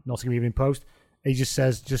Nottingham Evening Post, he just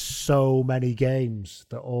says just so many games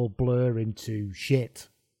that all blur into shit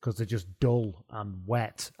because they're just dull and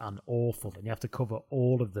wet and awful, and you have to cover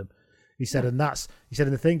all of them. He said, and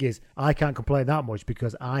the thing is, I can't complain that much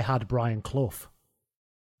because I had Brian Clough.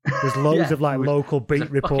 There's loads of local beat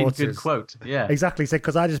reporters. Good quote. Yeah, exactly. He said,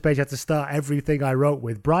 because I just basically had to start everything I wrote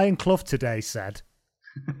with Brian Clough today said.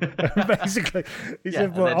 Basically, he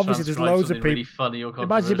said, well, obviously there's loads of people. Really funny or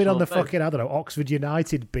imagine being on the fucking, I don't know, Oxford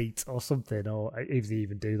United beat or something, or if they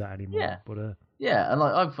even do that anymore. Yeah, but and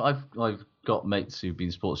like I've got mates who've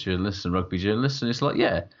been sports journalists and rugby journalists, and it's like,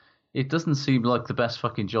 it doesn't seem like the best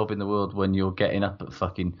fucking job in the world when you're getting up at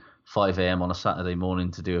fucking 5 a.m. on a Saturday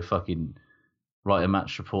morning to do write a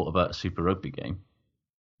match report about a Super Rugby game.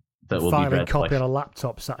 That will filing copy on a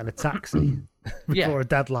laptop, sat in a taxi before a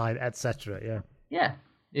deadline, etc. Yeah. Yeah,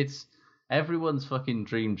 it's everyone's fucking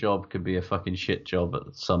dream job could be a fucking shit job at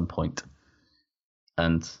some point.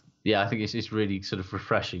 And I think it's really sort of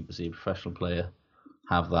refreshing to see a professional player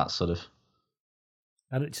have that sort of.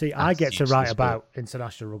 And see, I get to write about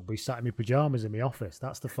international rugby sat in my pajamas in my office.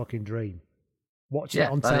 That's the fucking dream. Watching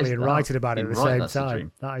it on telly and writing about it at the same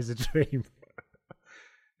time. That is the dream.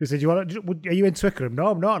 He said, are you in Twickenham? No,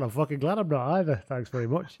 I'm not. And I'm fucking glad I'm not either. Thanks very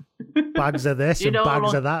much. Bags of this and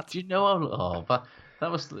bags of that. Do you know how it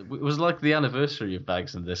was like the anniversary of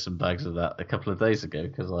Bags of This and Bags of That a couple of days ago,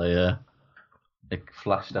 because it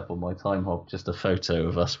flashed up on my time hop just a photo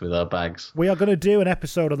of us with our bags. We are going to do an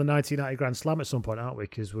episode on the 1990 Grand Slam at some point, aren't we?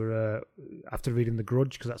 Because we're after reading The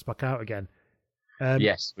Grudge, because that's back out again.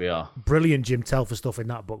 Yes, we are. Brilliant Jim Telfer stuff in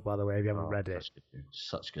that book, by the way, if you haven't read it.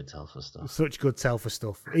 Such good Telfer stuff. Such good Telfer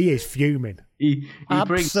stuff. He is fuming. He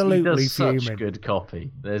absolutely does fuming. Such good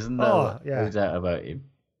copy. There's no doubt about him.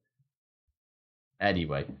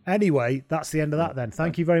 Anyway, that's the end of that then.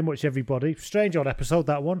 Thank you very much, everybody. Strange odd episode,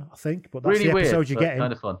 that one, I think. But that's really the episode weird, you're getting.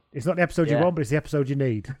 Kind of fun. It's not the episode you want, but it's the episode you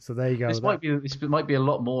need. So there you go. This might be a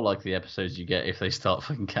lot more like the episodes you get if they start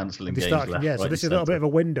fucking cancelling games left, so this is a little bit of a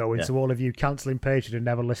window into all of you cancelling Patreon and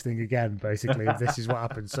never listening again, basically, if this is what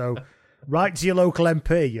happens. So write to your local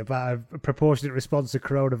MP about a proportionate response to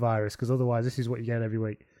coronavirus, because otherwise this is what you get every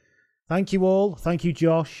week. Thank you all. Thank you,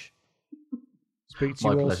 Josh. Speak to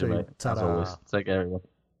you all soon. Mate. As always. Take care, everyone.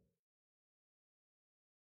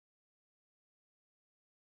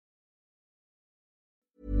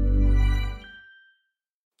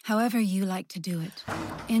 However you like to do it.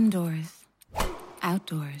 Indoors,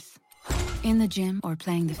 outdoors, in the gym or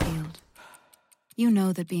playing the field. You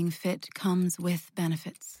know that being fit comes with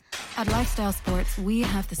benefits. At Lifestyle Sports, we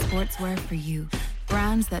have the sportswear for you.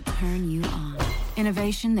 Brands that turn you on.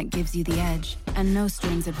 Innovation that gives you the edge. And no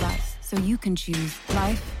strings advice, so you can choose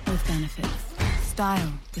life with benefits.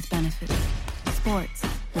 Style with benefits. Sports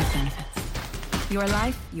with benefits. Your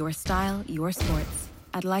life, your style, your sports.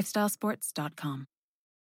 At lifestylesports.com.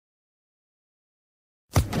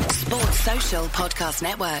 Sports Social Podcast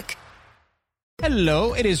Network.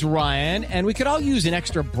 Hello, it is Ryan, and we could all use an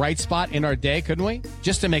extra bright spot in our day, couldn't we?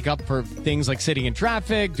 Just to make up for things like sitting in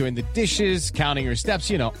traffic, doing the dishes, counting your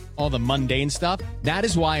steps, all the mundane stuff. That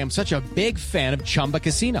is why I'm such a big fan of Chumba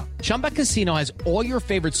Casino. Chumba Casino has all your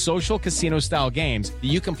favorite social casino-style games that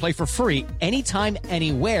you can play for free anytime,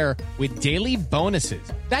 anywhere with daily bonuses.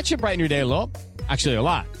 That should brighten your day a little. Actually, a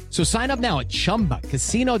lot. So sign up now at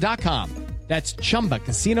ChumbaCasino.com. That's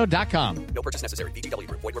ChumbaCasino.com. No purchase necessary. VGW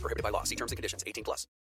Group. Void where prohibited by law. See terms and conditions. 18+.